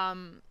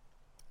 And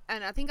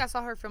I think I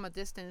saw her from a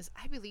distance.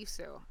 I believe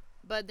so.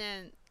 But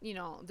then, you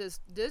know, this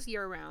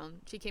year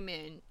around, she came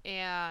in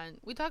and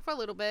we talked for a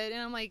little bit,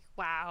 and I'm like,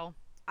 wow,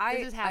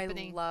 this is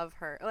happening. I love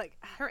her. Like,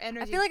 her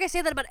energy. I feel like I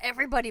say that about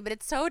everybody, but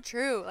it's so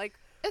true. Like,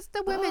 it's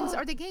the women's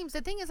or the games.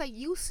 The thing is that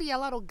you see a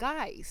lot of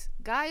guys.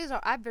 Guys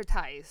are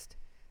advertised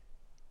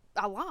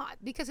a lot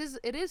because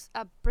it is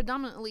a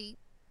predominantly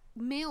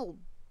male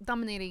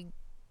dominating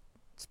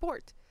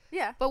sport.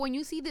 Yeah. But when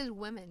you see these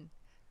women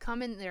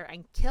come in there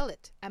and kill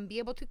it and be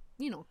able to,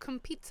 you know,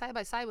 compete side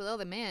by side with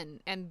other men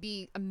and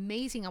be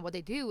amazing at what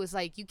they do, is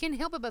like you can't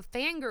help but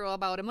fangirl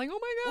about it. I'm like, oh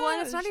my god. Well,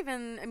 and it's not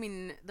even, I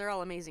mean, they're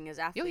all amazing as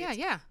athletes. Oh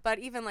yeah. But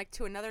even like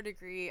to another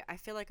degree, I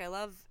feel like I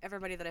love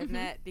everybody that I've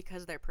met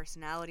because of their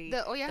personality,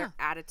 their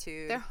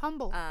attitude. They're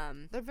humble.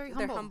 They're very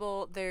humble. They're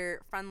humble.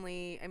 They're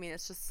friendly. I mean,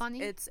 it's just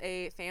funny. It's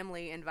a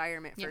family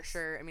environment for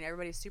sure. I mean,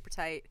 everybody's super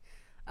tight.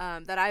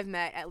 That I've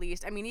met, at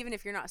least. I mean, even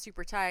if you're not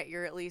super tight,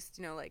 you're at least,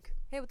 you know, like,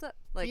 hey, what's up?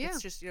 Like,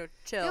 it's just, you know,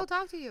 chill. They'll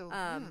talk to you.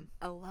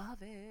 I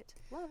love it.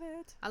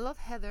 I love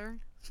Heather.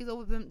 She's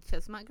always been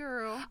just my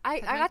girl. I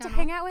got to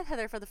hang out with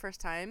Heather for the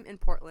first time in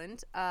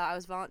Portland. I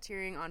was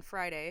volunteering on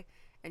Friday,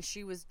 and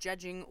she was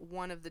judging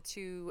one of the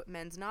 2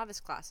 men's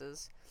novice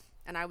classes,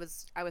 and I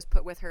was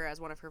put with her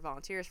as one of her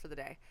volunteers for the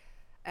day.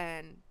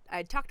 And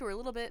I talked to her a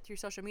little bit through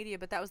social media,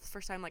 but that was the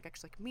first time, like,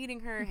 actually like,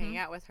 meeting her, hanging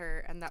out with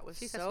her, and that was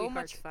so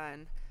much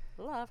fun.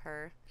 Love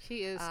her.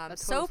 She is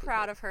so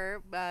proud of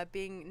her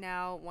being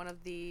now one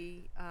of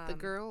the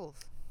girls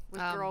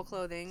with girl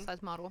clothing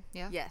size model.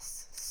 Yeah.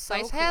 Yes. So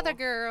size cool. Heather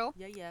girl.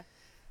 Yeah.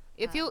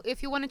 If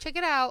you want to check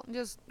it out,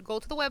 just go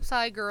to the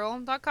website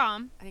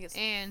girl.com. I think it's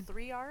and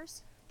 3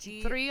 R's.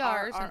 3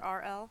 R's.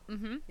 GRRL.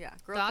 Yeah,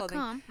 girl clothing.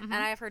 .com. And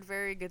I have heard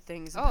very good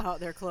things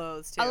about their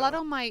clothes too. A lot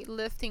of my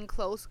lifting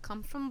clothes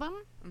come from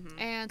them,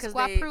 and because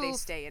squat proof. They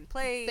stay in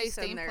place.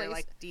 They're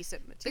like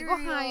decent material.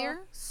 They go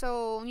higher,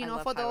 so you know,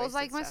 for those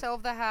like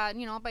myself that had,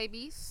 you know,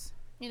 babies,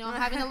 you know,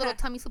 having a little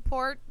tummy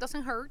support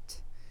doesn't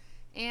hurt,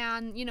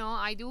 and you know,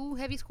 I do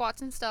heavy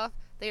squats and stuff.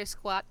 They are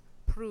squat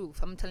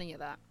proof. I'm telling you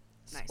that.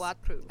 Nice. Squat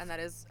proof. And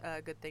that is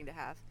a good thing to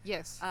have.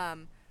 Yes.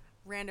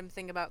 Random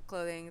thing about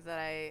clothing that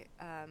I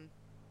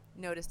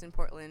noticed in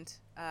Portland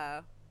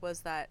was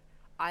that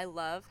I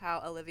love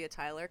how Olivia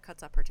Tyler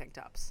cuts up her tank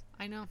tops.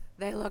 I know.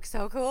 They look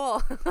so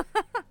cool.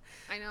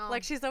 I know.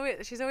 Like she's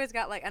always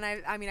got like, and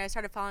I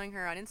started following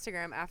her on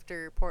Instagram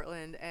after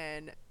Portland,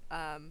 and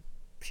I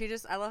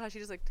love how she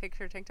just like takes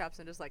her tank tops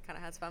and just like kind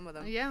of has fun with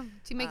them. Yeah,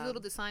 she makes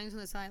little designs on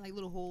the side, like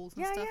little holes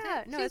and stuff.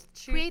 Yeah. No,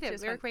 she's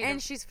creative, very creative,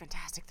 and she's a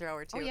fantastic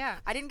thrower too. Oh yeah.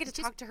 I didn't get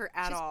to talk to her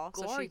at all,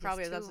 so she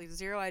probably has too. absolutely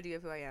zero idea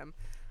of who I am.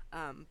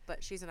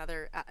 But she's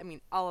another, I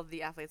mean, all of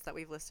the athletes that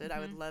we've listed, I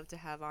would love to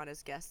have on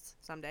as guests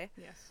someday.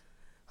 Yes.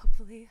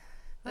 Hopefully.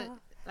 But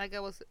like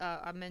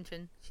I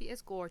mentioned, she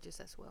is gorgeous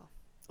as well.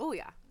 Oh,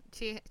 yeah.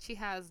 She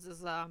has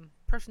this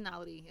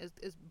personality, is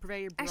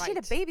very bright. And she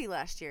had a baby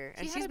last year,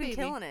 and she's been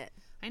killing it.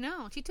 I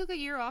know. She took a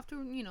year off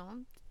to, you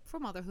know, for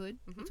motherhood.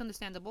 It's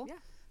understandable. Yeah.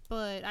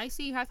 But I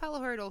follow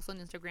her also on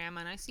Instagram,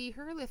 and I see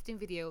her lifting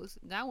videos.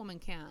 That woman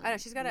can. I know. I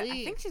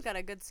think she's got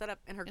a good setup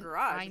in her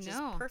garage, which is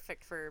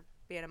perfect for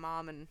being a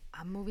mom. And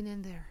I'm moving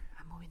in there.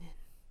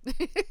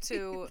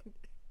 to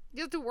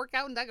just to work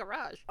out in that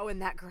garage. Oh, in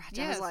that garage.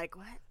 Yes. I was like,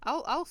 what?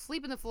 I'll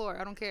sleep in the floor.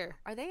 I don't care.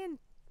 Are they in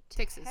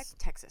Texas?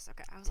 Texas.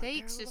 Okay. I was like,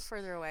 they're a little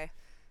further away.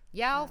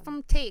 Y'all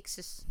from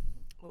Texas.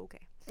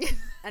 Okay.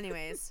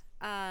 Anyways,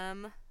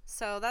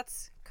 so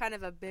that's kind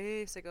of a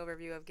basic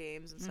overview of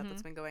games and stuff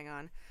that's been going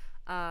on.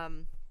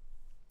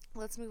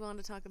 Let's move on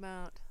to talk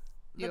about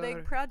the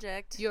big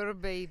project. Your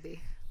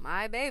baby.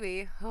 My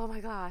baby. Oh my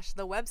gosh.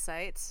 The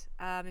website.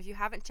 If you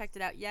haven't checked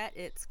it out yet,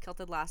 it's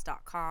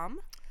kiltedlast.com.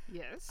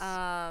 Yes.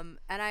 And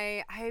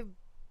I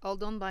all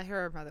done by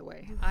her, by the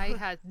way. I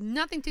had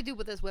nothing to do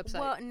with this website.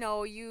 Well,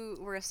 no, you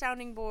were a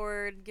sounding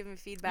board, giving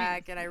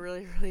feedback, and I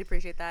really, really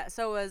appreciate that.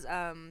 So was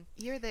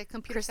you're the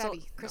computer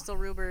savvy. Crystal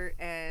Ruber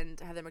and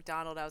Heather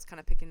McDonald. I was kind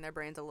of picking their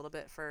brains a little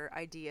bit for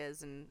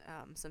ideas and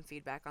some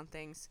feedback on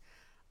things.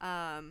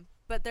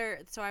 But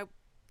there's a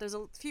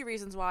few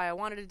reasons why I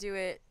wanted to do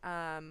it.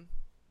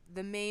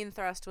 The main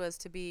thrust was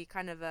to be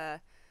kind of a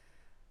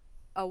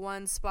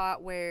one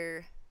spot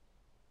where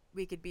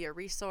we could be a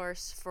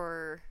resource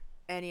for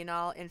any and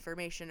all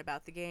information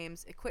about the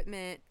games,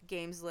 equipment,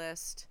 games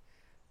list.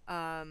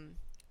 I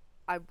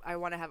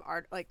want to have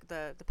art, like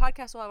the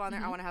podcast will have on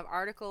there. I want to have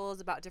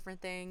articles about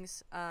different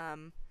things.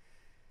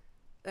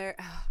 There's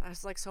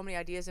like so many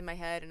ideas in my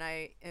head, and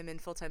I am in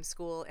full-time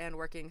school and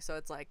working, so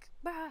it's like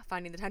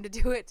finding the time to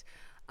do it.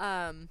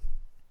 But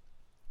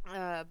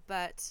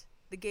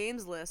the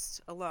games list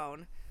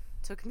alone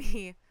took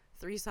me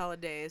 3 solid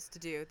days to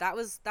do. That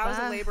was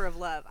a labor of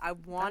love. I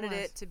wanted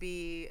it to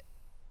be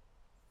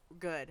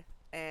good.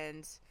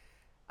 and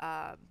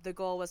the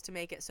goal was to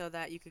make it so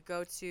that you could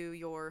go to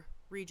your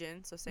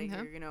region. So say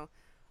you're,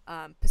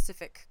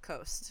 Pacific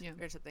Coast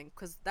or something,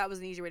 because that was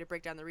an easy way to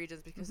break down the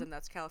regions, because then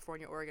that's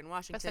California, Oregon,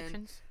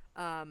 Washington.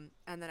 And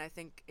then I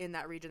think in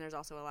that region there's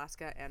also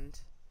Alaska and,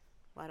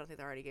 well, I don't think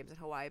there are any games in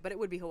Hawaii, but it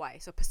would be Hawaii.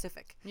 So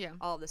Pacific. Yeah.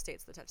 All of the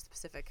states that touch the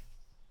Pacific.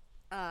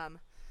 And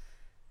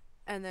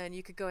then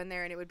you could go in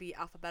there and it would be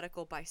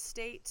alphabetical by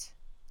state.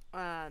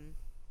 And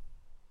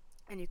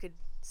you could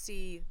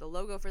see the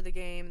logo for the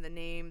game, the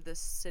name, the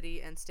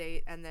city and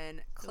state, and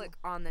then click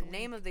on the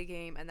name of the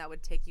game, and that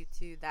would take you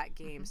to that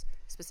game's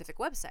specific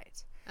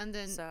website. And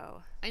then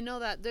I know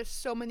that there's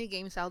so many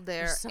games out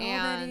there,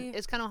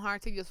 it's kind of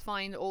hard to just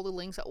find all the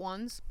links at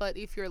once. But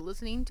if you're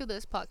listening to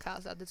this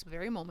podcast at this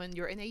very moment,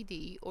 you're in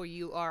AD, or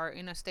you are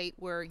in a state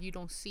where you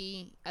don't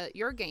see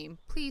your game,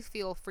 please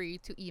feel free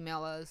to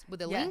email us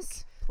with a link.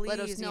 Please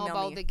let us know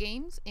about the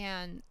games,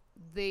 and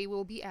they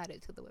will be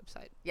added to the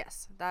website.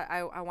 Yes, that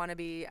I want to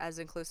be as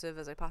inclusive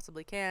as I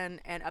possibly can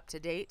and up to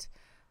date.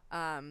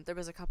 There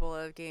was a couple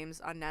of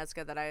games on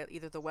NASGA that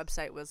either the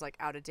website was like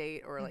out of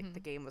date or like the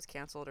game was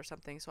canceled or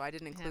something, so I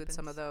didn't include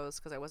some of those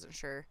because I wasn't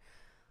sure.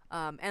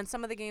 And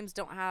some of the games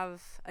don't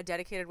have a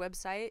dedicated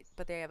website,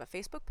 but they have a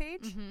Facebook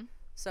page.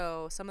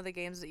 So some of the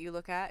games that you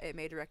look at, it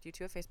may direct you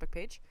to a Facebook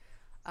page.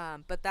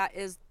 But that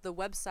is the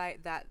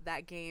website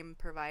that game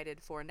provided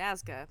for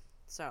NASGA.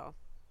 So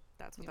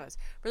that's what that is.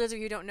 For those of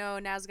you who don't know,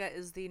 NASGA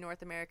is the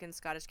North American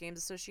Scottish Games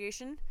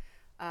Association.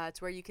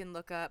 It's where you can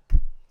look up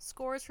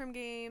scores from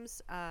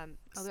games,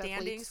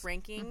 standings,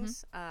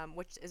 rankings,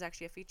 which is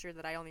actually a feature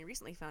that I only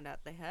recently found out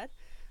they had.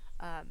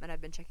 And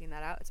I've been checking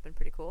that out. It's been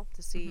pretty cool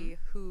to see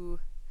who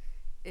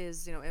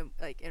is,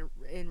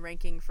 in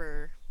ranking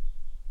for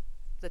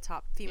the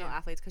top female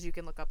athletes, because you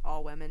can look up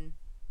all women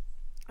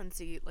and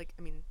see,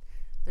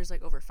 there's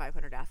over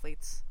 500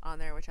 athletes on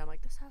there, which I'm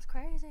like, this sounds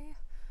crazy.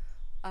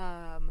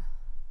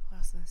 What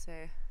else did I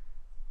say?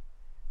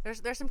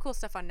 There's some cool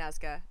stuff on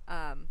NASGA.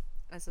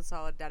 It's a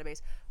solid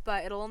database,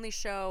 but it'll only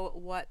show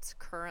what's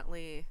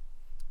currently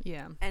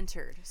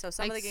entered. So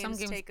some of the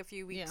games take a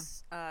few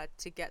weeks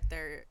to get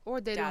their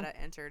data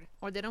entered.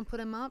 Or they don't put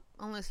them up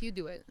unless you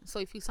do it. So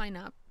if you sign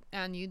up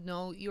and you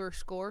know your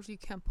scores, you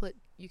can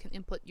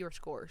input your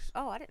scores.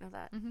 Oh, I didn't know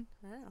that.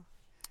 Oh.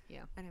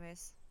 Yeah.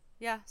 Anyways.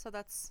 Yeah, so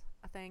that's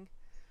a thing.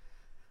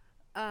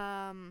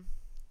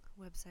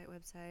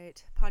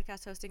 Website,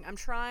 podcast hosting. I'm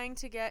trying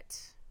to get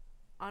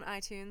on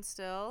iTunes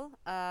still.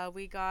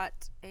 We got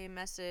a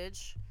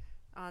message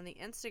on the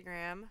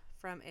Instagram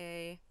from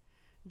a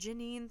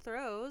Janine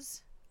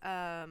Throws.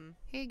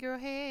 Hey girl,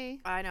 hey.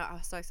 I know, I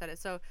was so excited.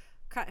 So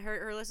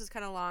her list is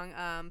kind of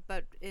long,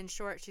 but in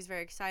short, she's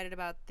very excited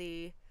about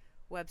the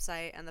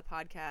website and the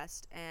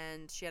podcast,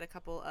 and she had a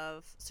couple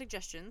of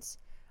suggestions,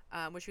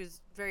 which was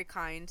very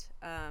kind.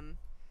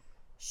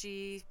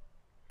 She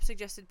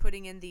suggested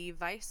putting in the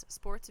Vice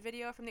Sports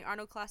video from the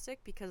Arnold Classic,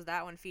 because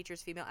that one features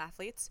female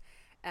athletes,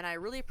 and I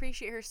really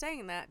appreciate her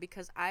saying that,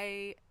 because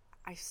I've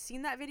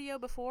seen that video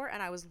before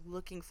and I was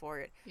looking for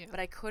it, but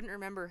I couldn't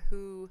remember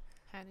who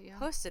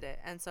hosted it,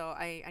 and so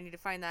I need to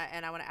find that,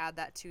 and I want to add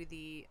that to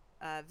the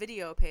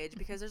video page,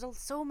 because there's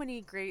so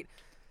many great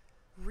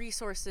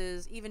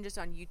resources, even just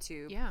on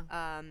YouTube.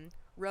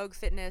 Rogue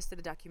Fitness did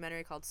a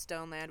documentary called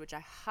Stoneland, which I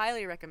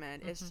highly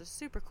recommend. It's just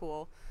super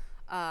cool.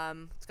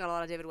 It's got a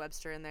lot of David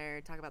Webster in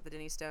there. Talk about the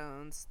Denny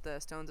Stones, the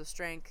Stones of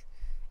Strength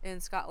in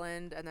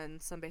Scotland, and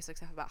then some basic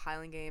stuff about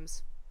Highland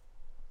Games.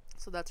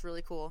 So that's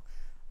really cool.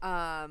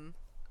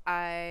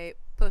 I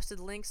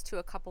posted links to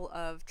a couple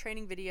of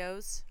training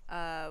videos.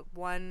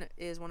 One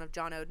is one of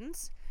John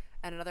Oden's,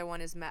 and another one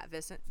is Matt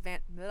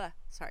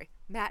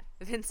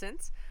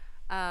Vincent's.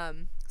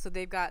 So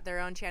they've got their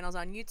own channels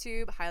on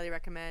YouTube. Highly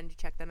recommend you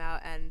check them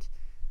out. And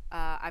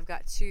I've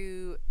got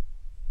two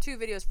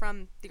videos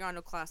from the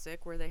Arnold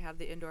Classic where they have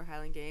the indoor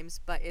Highland Games,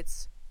 but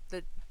it's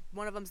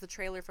one of them's the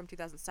trailer from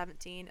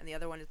 2017 and the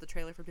other one is the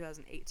trailer from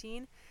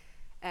 2018,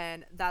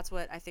 and that's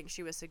what I think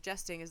she was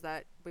suggesting, is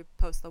that we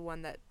post the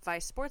one that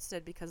Vice Sports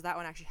did, because that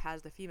one actually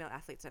has the female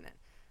athletes in it,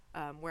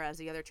 whereas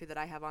the other two that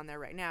I have on there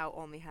right now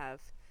only have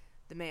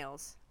the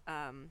males.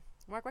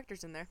 Mark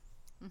Rector's in there.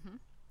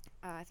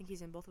 I think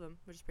he's in both of them,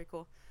 which is pretty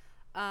cool.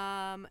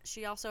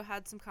 She also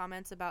had some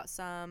comments about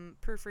some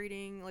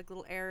proofreading,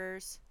 little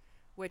errors,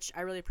 which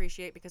I really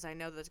appreciate, because I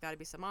know there's got to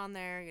be some on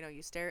there.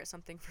 You stare at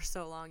something for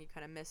so long, you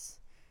kind of miss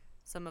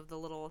some of the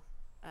little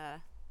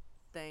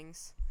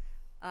things.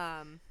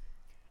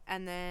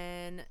 And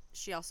then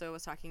she also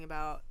was talking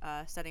about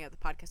setting up the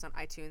podcast on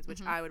iTunes,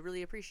 which I would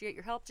really appreciate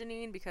your help,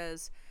 Janine,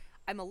 because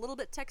I'm a little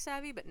bit tech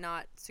savvy, but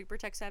not super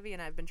tech savvy,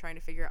 and I've been trying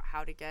to figure out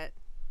how to get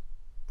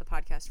the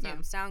podcast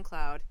from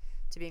SoundCloud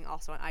to being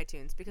also on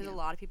iTunes, because a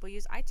lot of people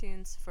use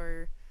iTunes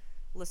for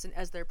listen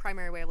as their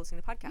primary way of listening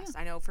to podcasts.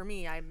 I know for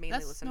me, I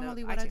mainly listen to iTunes. That's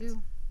normally what I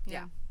do.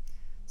 Yeah.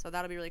 So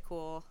that'll be really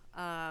cool.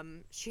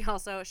 She's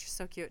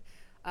so cute.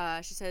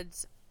 She said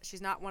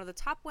she's not one of the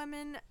top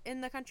women in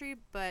the country,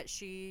 but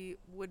she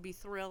would be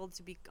thrilled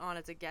to be on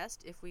as a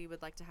guest if we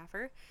would like to have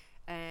her.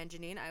 And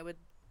Janine, I would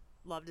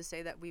love to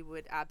say that we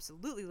would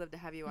absolutely love to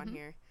have you on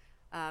here.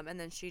 And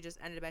then she just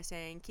ended by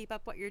saying, keep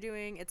up what you're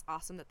doing. It's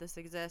awesome that this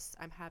exists.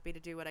 I'm happy to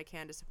do what I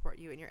can to support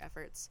you in your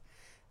efforts.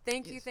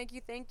 Thank you.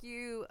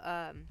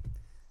 I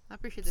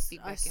appreciate the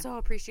feedback. I so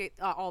appreciate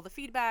all the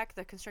feedback,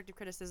 the constructive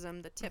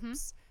criticism, the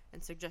tips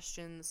and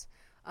suggestions.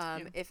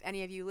 If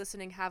any of you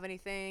listening have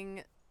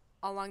anything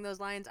along those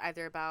lines,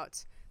 either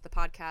about the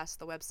podcast,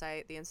 the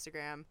website, the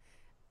Instagram,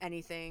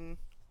 anything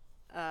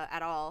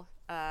at all,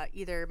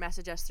 either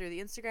message us through the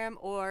Instagram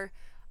or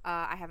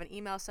I have an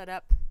email set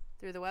up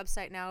through the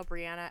website now,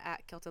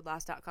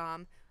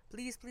 Brianna@kiltedloss.com.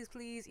 Please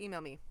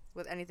email me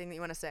with anything that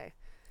you want to say.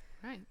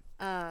 Right.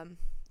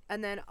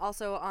 And then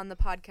also on the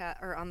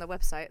podcast or on the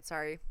website,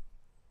 sorry,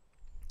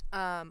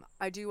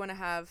 I do want to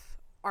have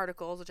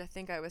articles, which I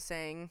think I was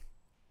saying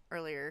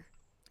earlier,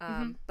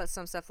 but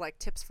some stuff like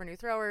tips for new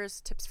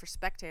throwers, tips for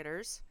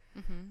spectators,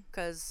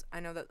 because I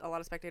know that a lot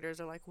of spectators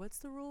are like, what's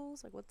the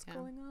rules? Like, what's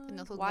going on?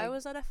 Why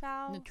was that a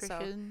foul?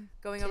 Nutrition, so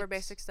going over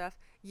basic stuff.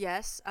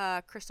 Yes,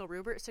 Crystal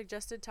Rubert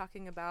suggested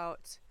talking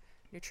about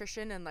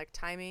nutrition and like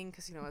timing,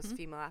 because as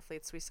female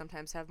athletes, we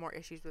sometimes have more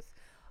issues with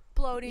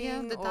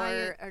bloating the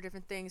diet or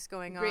different things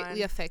going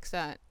greatly affects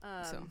that.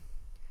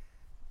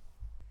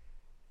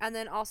 And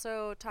then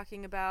also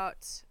talking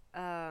about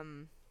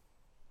the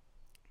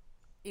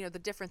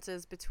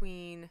differences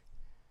between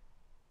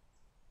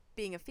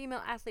being a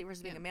female athlete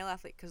versus being a male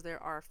athlete, because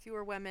there are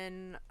fewer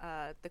women.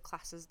 The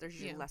classes, there's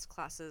usually less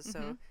classes,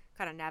 so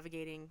kind of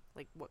navigating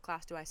like what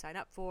class do I sign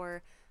up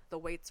for. The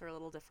weights are a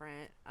little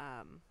different.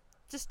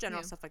 Just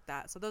general stuff like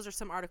that. So those are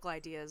some article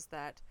ideas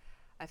that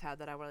I've had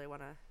that I really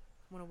want to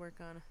work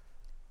on.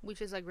 Which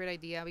is a great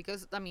idea,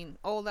 because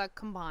all that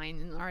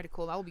combined in an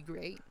article, that would be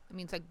great.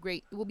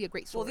 It will be a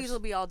great source. Well, these will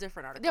be all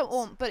different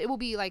articles. Yeah, but it will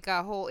be like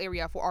a whole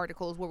area for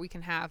articles where we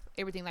can have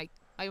everything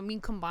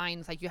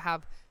combined. Like you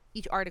have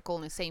each article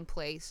in the same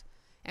place,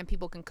 and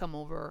people can come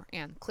over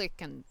and click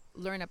and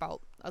learn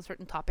about a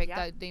certain topic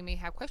that they may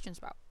have questions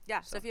about.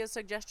 Yeah. So if you have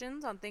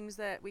suggestions on things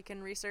that we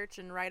can research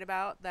and write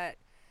about that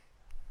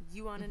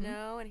you want to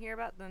know and hear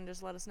about, then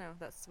just let us know.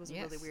 That was a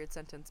really weird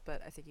sentence,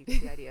 but I think you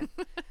get the idea.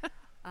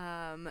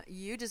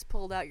 You just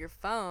pulled out your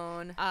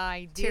phone.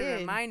 I did. To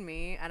remind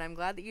me, and I'm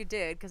glad that you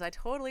did, because I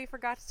totally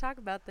forgot to talk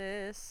about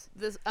this.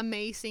 This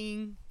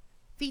amazing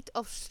feat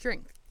of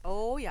strength.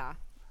 Oh, yeah.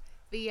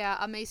 The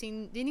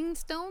amazing Dinning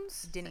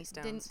Stones? Dinny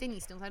Stones.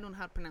 Dinny Stones. I don't know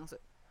how to pronounce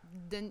it.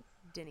 Dinny.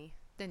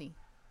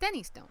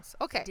 Denny Stones.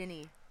 Okay.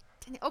 Dinny.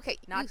 Okay.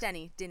 Not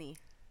Denny. Dinny.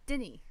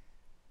 Dinny.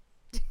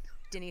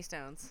 Dinny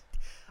Stones.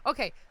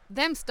 Okay.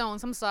 Them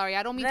Stones. I'm sorry.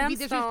 I don't mean to be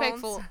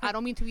disrespectful. I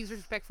don't mean to be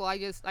disrespectful. I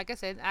just, like I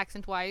said,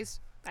 accent-wise,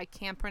 I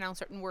can't pronounce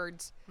certain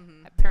words.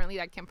 Apparently,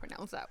 I can't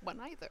pronounce that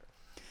one either.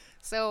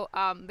 So,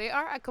 they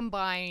are a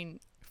combined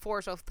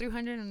force of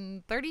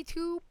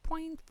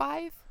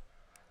 332.5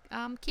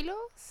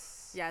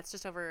 kilos. Yeah, it's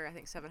just over, I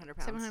think, 700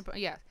 pounds. 700 pounds,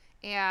 yeah.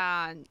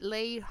 And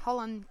Leigh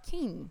Holland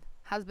King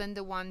has been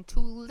the one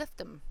to lift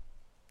them.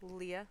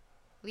 Leah?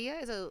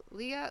 Leah?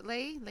 Leah?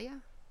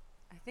 Leah?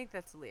 I think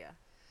that's Leah.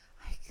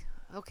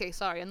 Okay,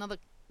 sorry. Another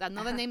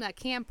name that I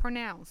can't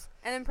pronounce.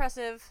 An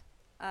impressive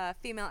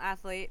female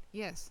athlete.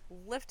 Yes.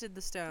 Lifted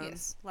the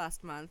stones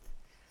last month.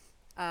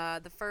 I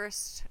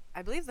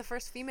believe the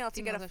first female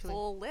to get a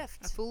full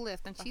lift. A full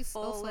lift. And she's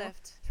also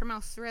from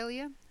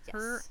Australia. Yes.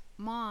 Her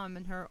mom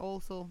and her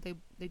also, they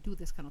do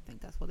this kind of thing.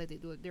 That's what they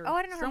do. I didn't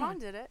know her mom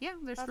did it. Yeah,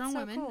 they're strong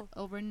women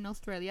over in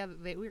Australia.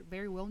 Very,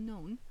 very well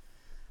known.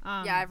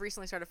 I've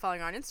recently started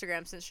following her on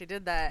Instagram since she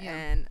did that,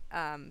 and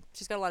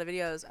she's got a lot of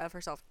videos of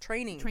herself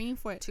training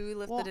for it to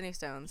lift the Dinny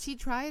Stones. She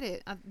tried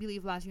it, I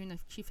believe, last year, and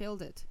she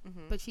failed it.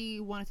 But she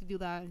wanted to do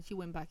that, and she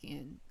went back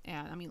in.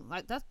 And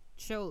that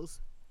shows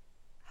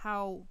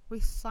how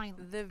resilient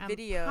and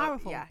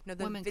powerful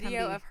women can be.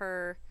 Of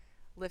her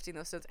lifting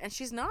those stones, and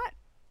she's not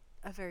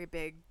a very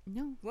big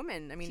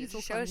woman. It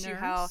just shows you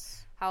how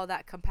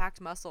that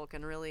compact muscle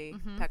can really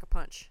pack a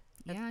punch.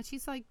 Yeah,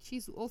 she's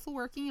also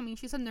working.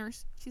 She's a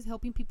nurse. She's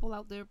helping people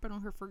out there, but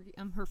on her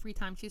free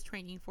time, she's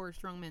training for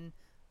strongman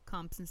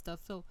comps and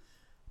stuff. So,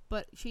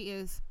 but she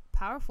is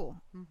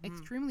powerful,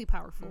 extremely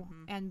powerful,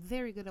 and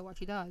very good at what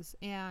she does.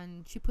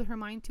 And she put her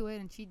mind to it,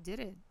 and she did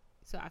it.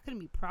 So I couldn't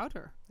be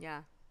prouder.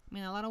 Yeah.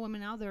 A lot of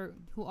women out there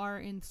who are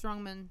in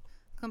strongman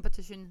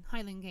competition,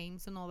 Highland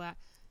Games, and all that,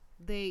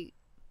 they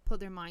put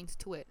their minds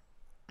to it,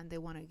 and they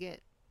want to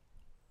get,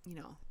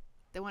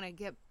 they want to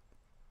get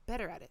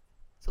better at it.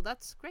 So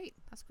that's great.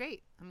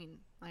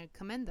 I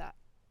commend that.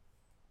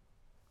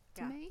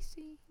 It's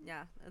amazing.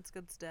 Yeah, it's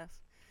good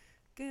stuff.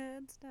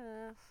 Good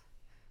stuff.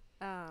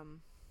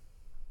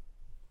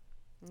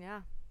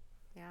 Yeah.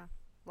 A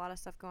lot of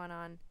stuff going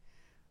on.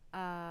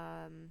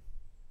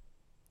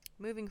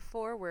 Moving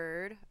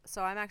forward,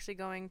 so I'm actually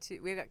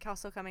we got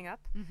Kelso coming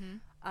up.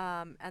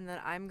 And then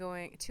I'm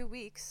going 2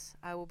 weeks.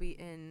 I will be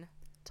in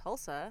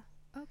Tulsa,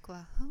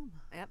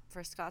 Oklahoma. Yep,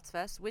 for Scots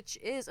Fest, which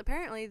is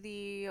apparently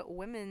the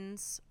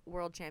women's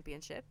world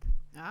championship.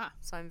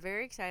 So I'm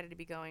very excited to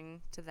be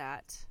going to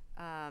that.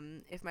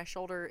 If my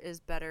shoulder is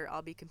better,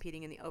 I'll be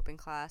competing in the open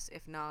class.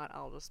 If not,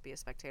 I'll just be a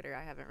spectator.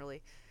 I haven't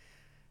really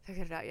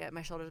figured it out yet.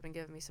 My shoulder's been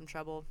giving me some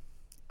trouble.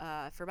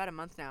 for about a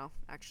month now,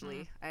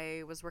 actually.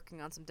 I was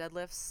working on some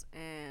deadlifts,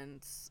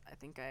 and I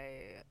think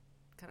I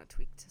kind of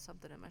tweaked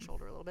something in my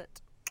shoulder a little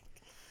bit.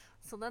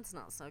 So that's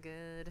not so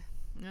good.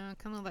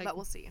 Kind of like. But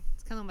we'll see.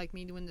 It's kind of like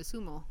me doing the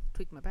sumo.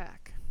 Tweak my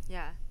back.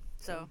 Yeah.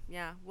 So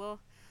yeah, we'll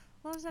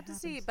just have to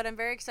see. But I'm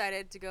very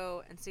excited to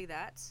go and see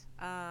that.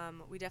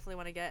 We definitely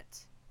want to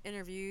get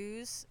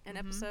interviews and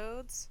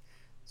episodes.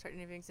 Start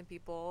interviewing some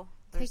people.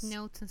 Take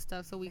notes and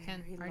stuff so we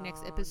can. Our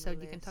next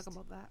episode, you can talk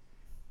about that.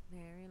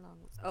 Very long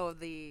list. Oh,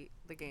 the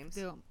games.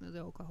 The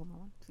Oklahoma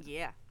one.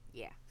 Yeah.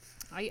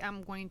 I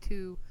am going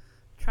to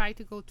try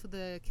to go to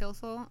the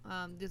Kelso.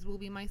 This will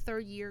be my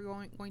 3rd year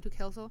going to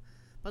Kelso,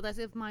 but that's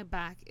if my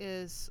back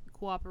is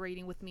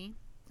cooperating with me.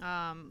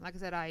 Like I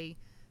said, I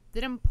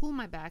didn't pull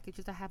my back. It's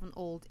just I have an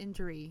old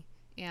injury,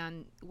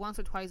 and once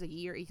or twice a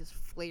year it just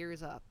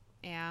flares up.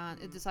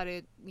 And it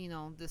decided,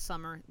 this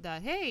summer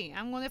that, hey,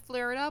 I'm going to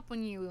flare it up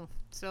on you.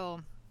 So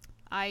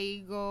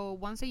I go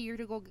once a year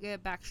to go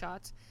get back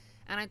shots.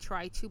 And I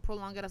try to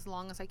prolong it as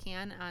long as I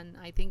can. And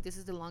I think this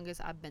is the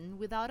longest I've been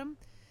without him.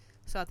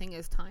 So I think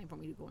it's time for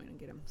me to go in and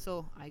get him.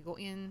 So I go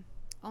in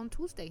on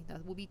Tuesday.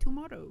 That will be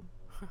tomorrow.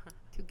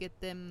 To get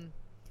them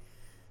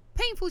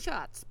painful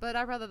shots. But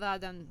I'd rather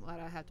that than what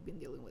I have to be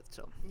dealing with.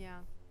 So yeah.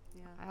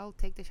 I'll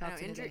take the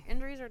shots.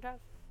 Injuries are tough.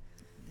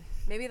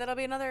 Maybe that'll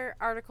be another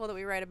article that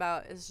we write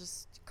about, is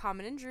just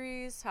common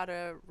injuries, how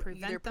to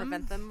either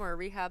prevent them or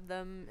rehab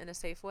them in a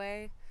safe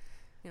way.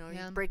 You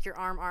break your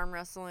arm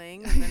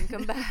wrestling and then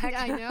come back.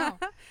 Yeah, I know.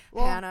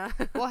 Hannah.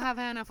 We'll have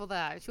Hannah for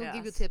that. She'll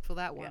give you tips for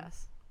that one.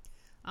 Yes.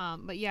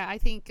 But yeah, I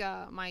think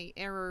my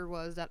error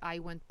was that I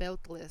went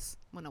beltless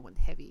when I went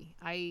heavy.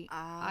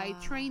 I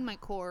trained my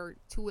core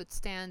to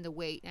withstand the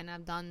weight, and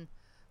I've done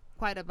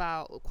quite a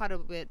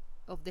bit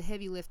of the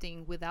heavy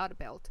lifting without a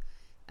belt.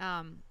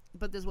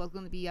 But this was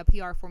going to be a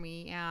PR for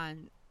me,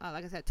 and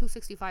like I said,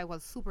 265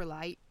 was super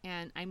light,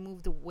 and I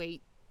moved the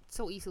weight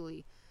so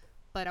easily.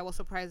 But I was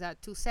surprised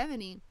that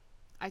 270,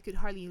 I could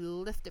hardly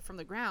lift it from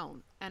the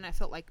ground. And I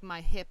felt like my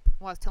hip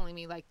was telling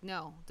me, like,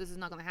 no, this is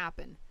not going to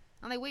happen.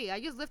 I'm like, wait, I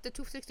just lifted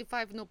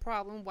 265, no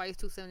problem. Why is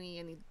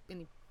 270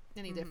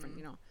 any different,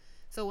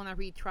 So when I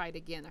retried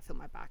again, I felt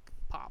my back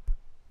pop.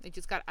 It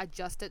just got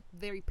adjusted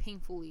very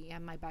painfully,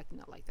 and my back did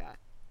not like that.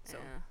 So,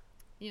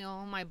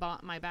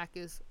 my back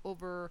is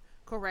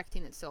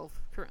over-correcting itself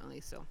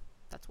currently, so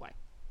that's why.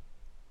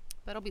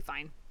 But I'll be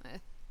fine.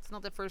 It's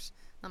not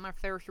my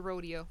first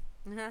rodeo.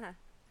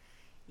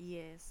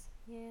 Yes.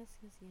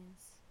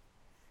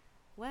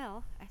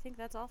 Well, I think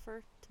that's all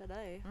for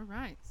today. All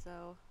right.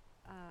 So,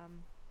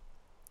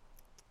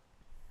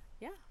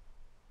 yeah.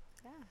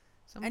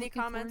 So any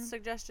comments,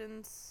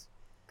 suggestions,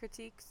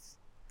 critiques?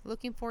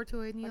 Looking forward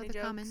to any other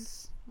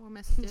comments or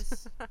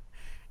messages.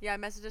 Yeah,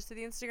 messages to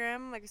the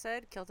Instagram, like I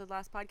said, Kilted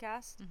Last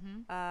Podcast.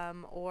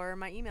 Or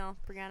my email,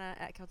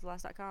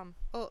 brianna@kiltedlast.com.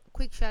 Oh,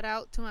 quick shout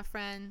out to my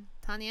friend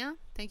Tanya.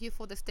 Thank you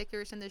for the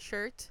stickers and the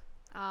shirt.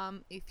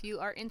 If you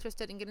are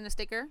interested in getting a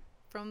sticker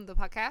from the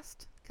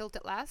podcast,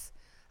 Kilted Last,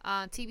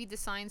 TV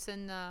Designs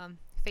and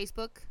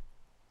Facebook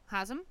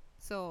has them.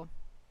 So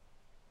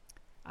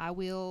I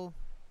will,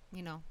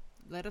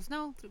 let us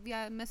know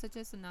via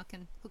messages, and I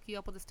can hook you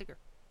up with a sticker.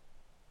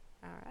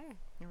 All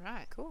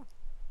right. Cool.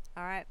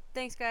 All right.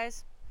 Thanks,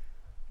 guys.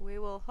 We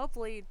will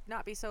hopefully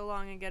not be so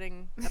long in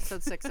getting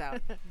episode 6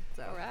 out.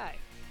 So. All right.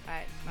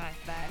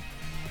 Bye.